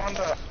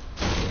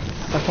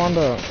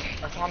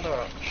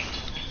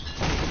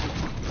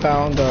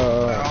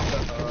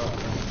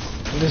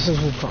is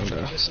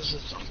Wakanda.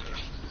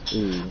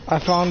 I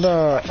found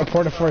a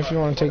porta fort if you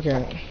want to take it.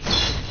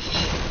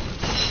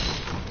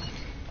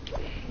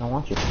 I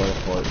want your porta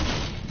fort.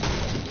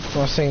 I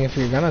was saying if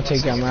you're gonna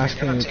take it, I'm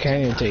asking you,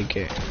 can you take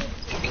it?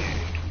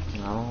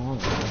 No.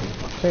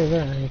 Okay,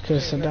 there, you could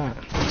have said that.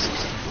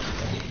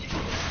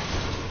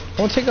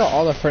 We'll take out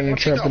all the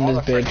furniture up in this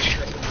bitch.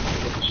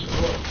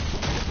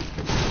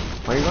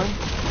 Where are you going?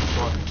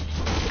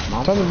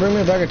 Tell him to bring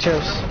me a bag of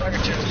chips.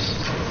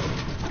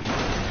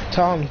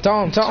 Tell him.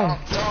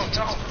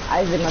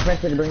 Isaac, my friend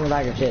said to bring me a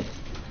bag of chips.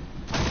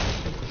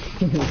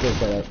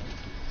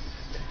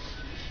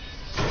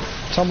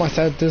 Tell him I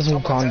said this is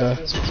Wakanda.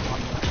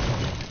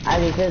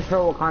 Isaac says for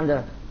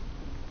Wakanda.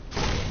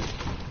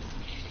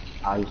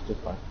 Oh, he's too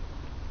far.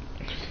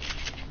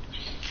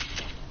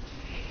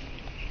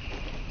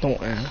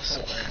 Don't ask.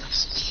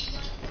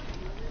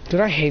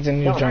 Dude, I hate the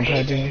new jump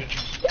pad, dude.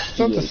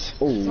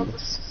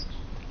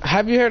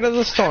 Have you heard of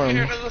the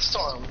storm?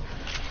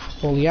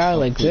 Well, yeah,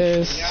 like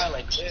this.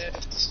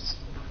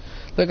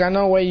 Look, I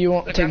know where you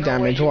won't take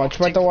damage. Watch,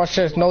 right to watch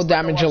this. No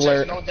damage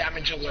alert.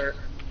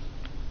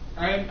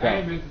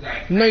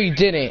 No, you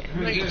didn't.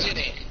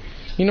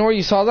 You know where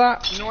you saw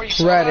that?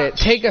 Reddit.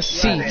 Take a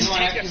seat.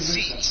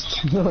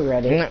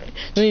 Reddit.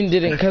 No, you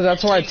didn't, because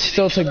that's why I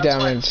still took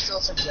damage.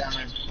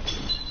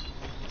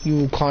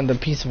 You Wakanda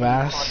piece of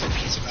ass.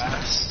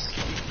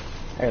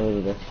 Hey, look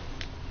at this.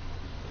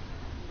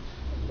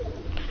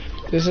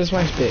 This is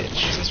my bitch.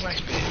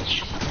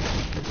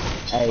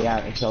 Hey, yeah,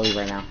 I can leave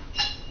right now.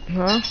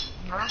 Huh?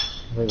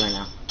 Leave right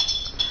now.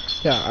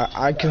 Yeah,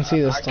 I can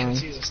see the storm.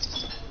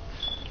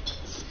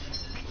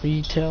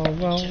 Retail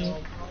roll.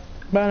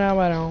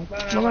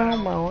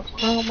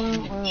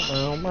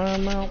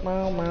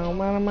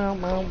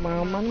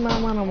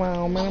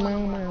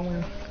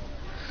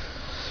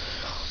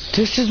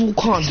 This is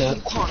Wakanda.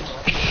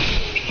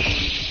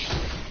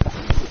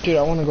 Dude,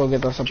 I wanna go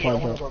get the supply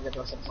drop.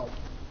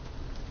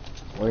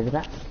 Where is it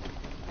at?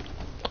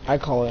 I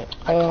call it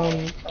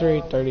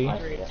 3:30.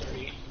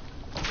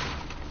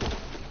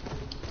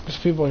 Just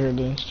people here,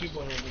 dude.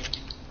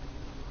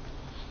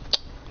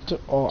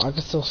 Dude, oh, I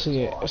can still see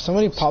it. If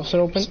somebody pops it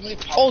open.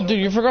 Oh, dude,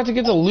 you forgot to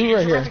get the loot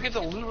right here.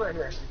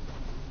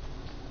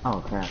 Oh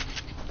crap.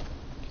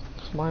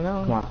 It's mine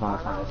now. Come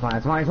on,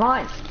 it's mine.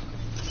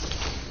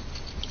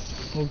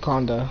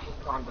 Wakanda.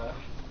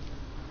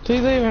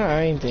 Please don't even have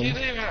anything.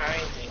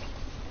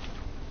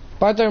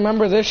 But I have to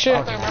remember this shit.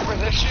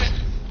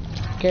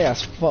 Okay,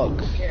 as fuck.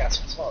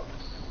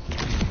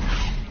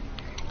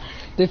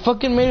 They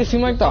fucking made it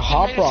seem like the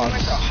Hop Rocks.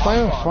 It's not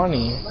even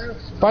funny.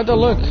 But the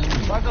look.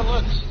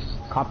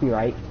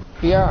 Copyright.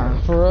 Yeah,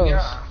 for real.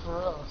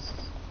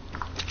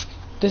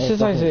 This Hey, is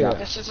fucking Isaiah.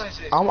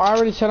 drop. I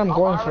already said I'm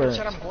going for it.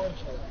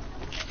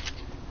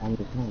 I'm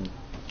just saying.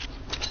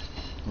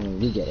 I mean,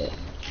 we get it.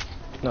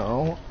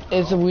 No,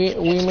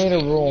 we made a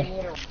rule.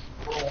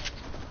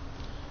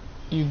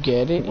 You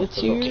get it,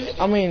 it's yours.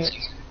 I mean,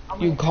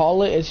 you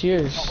call it, it's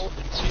yours.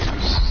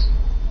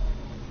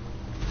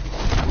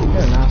 You're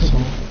an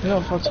asshole. You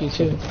know, fuck you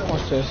too.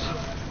 Watch this.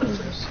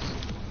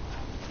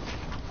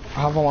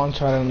 I have a launch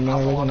pad and I'm not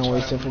really gonna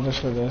waste it for just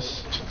for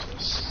this.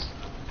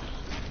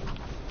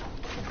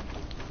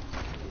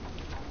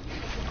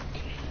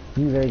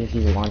 You really just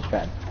use a launch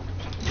pad.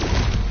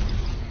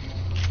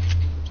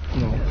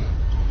 No.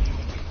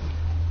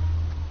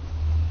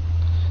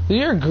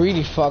 You're a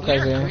greedy fuck,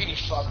 Isaiah.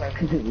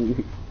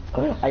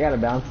 I gotta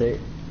bounce it.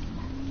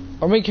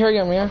 Or make carry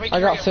on me, yeah? I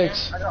got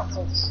 6.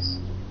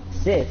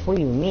 6? What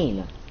do you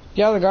mean?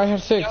 Yeah, the guy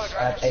had 6.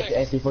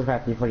 SP45,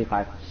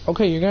 345.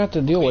 Okay, you're gonna have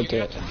to deal with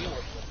it.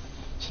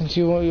 Since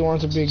you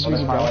want to be a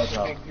greedy fuck.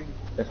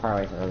 That's far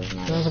away, so it doesn't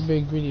matter. You're not a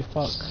big greedy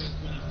fuck.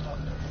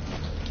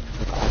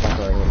 That's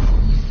where it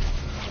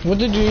is. What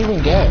did you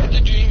even get?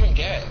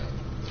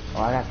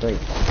 Oh, I got 3.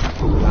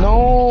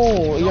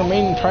 No, your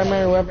main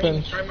primary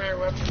weapon.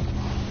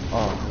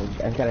 Oh,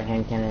 I've got a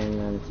hand cannon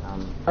and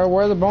Alright,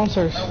 where are the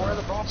bouncers?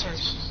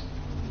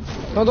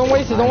 No, don't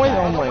waste it, don't waste it.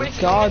 Oh my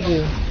god,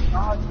 dude.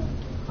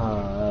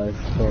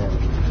 Sure.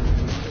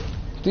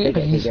 Dude,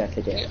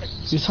 Take it.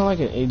 you sound like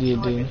an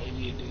idiot, dude.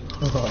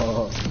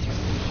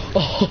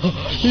 Oh,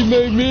 he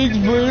made me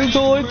experience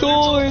all I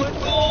thought.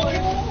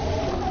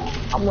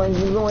 I'm going.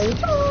 Where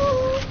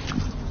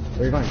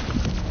are you going?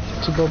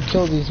 To go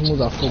kill these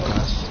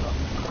motherfuckers.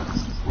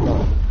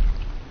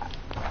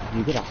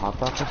 You get a hop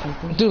rock or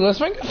something? Dude, let's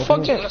make a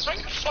fucking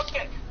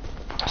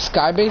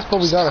sky base, but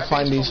we gotta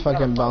find these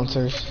fucking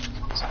bouncers.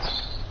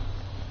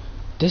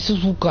 This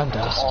is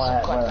Wakanda.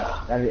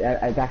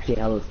 That's actually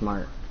hella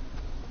smart.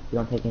 You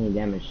don't take any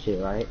damage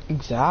too, right?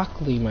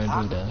 Exactly, my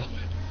dude.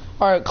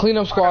 Alright, clean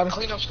up squad.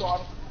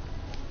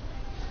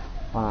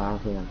 Oh, I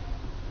don't see them.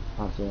 I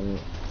don't see them.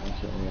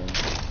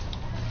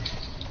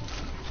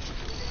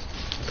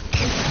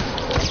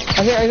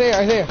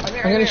 Isaiah.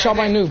 I'm getting shot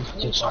by noob.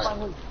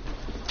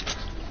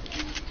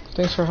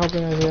 Thanks for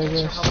helping, Isaiah, I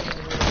guess.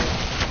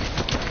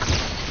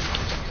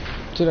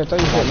 Dude, I thought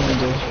you hit me,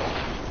 dude.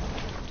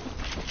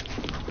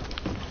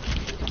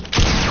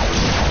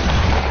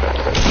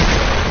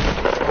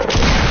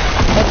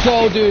 Let's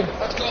go, dude.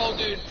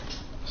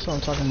 That's what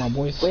I'm talking about,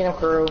 boys. Clean up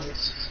crew.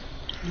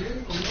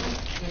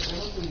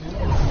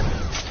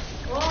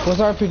 What's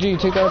the RPG? You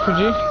take the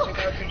RPG?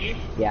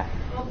 Yeah.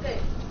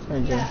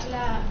 Very good.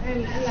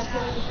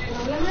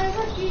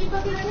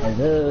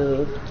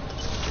 Hello.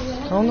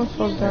 Calm the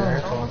fuck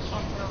down.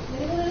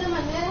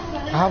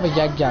 I have a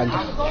yag.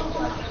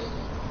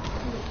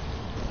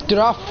 Dude,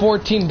 I have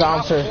 14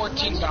 bouncers.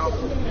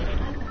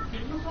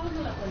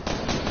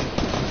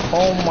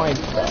 Oh my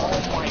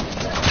god.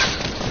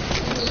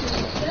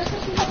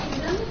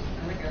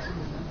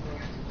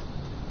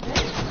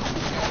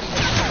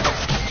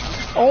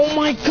 Oh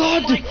my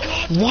god!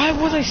 Why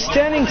was I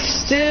standing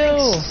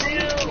still?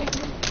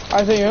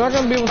 Isaiah, you're not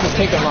gonna be able to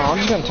take him out. I'm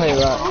just gonna tell you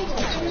that.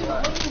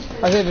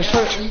 Isaiah,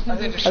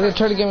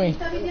 try to get me.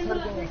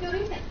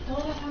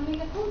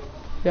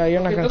 Yeah,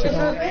 you're not gonna take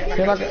him out.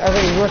 You're not gonna,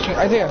 Isaiah, you're rushing.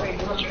 Isaiah.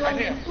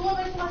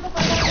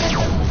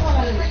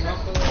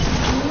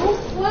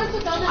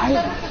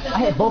 I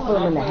hit both of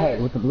them in the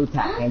head with the blue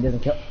tack and it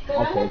doesn't kill.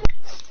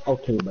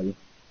 Okay, buddy.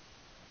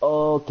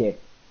 Okay.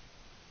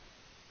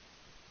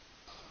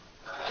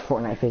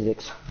 Fortnite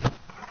physics.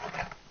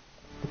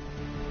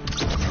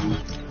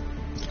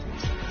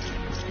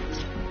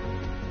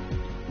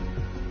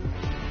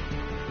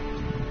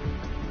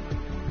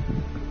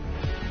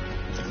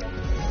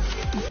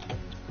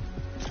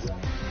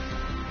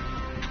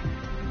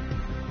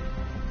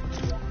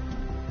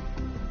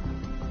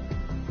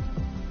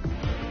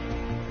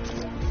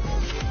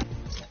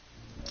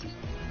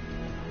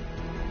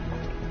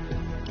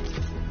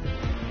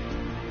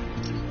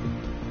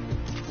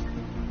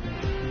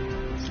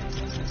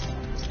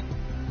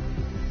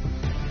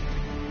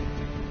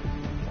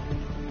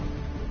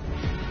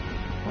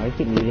 Why do you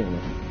keep muting me?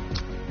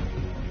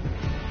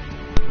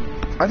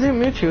 I didn't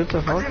mute you, what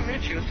the fuck?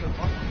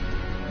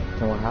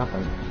 So what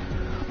happened?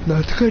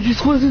 Nothing, I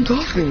just wasn't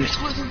talking.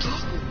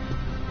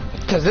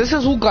 Cause this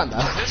is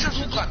Wakanda.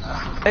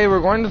 Hey,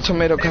 we're going to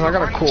Tomato cause I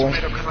got a cool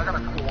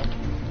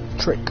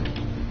trick.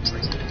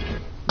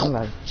 I'm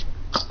bad.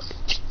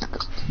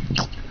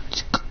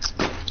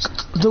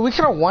 Dude, we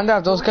could have won that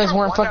if those guys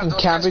weren't fucking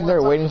camping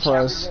there waiting for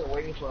us.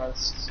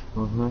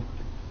 Mm-hmm.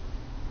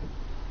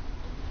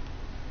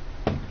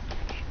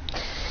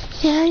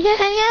 Yeah.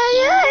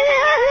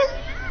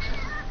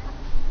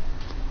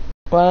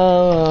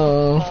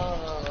 Whoa.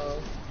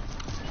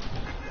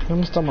 I'm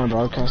gonna stop my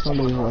broadcast,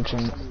 nobody's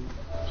watching.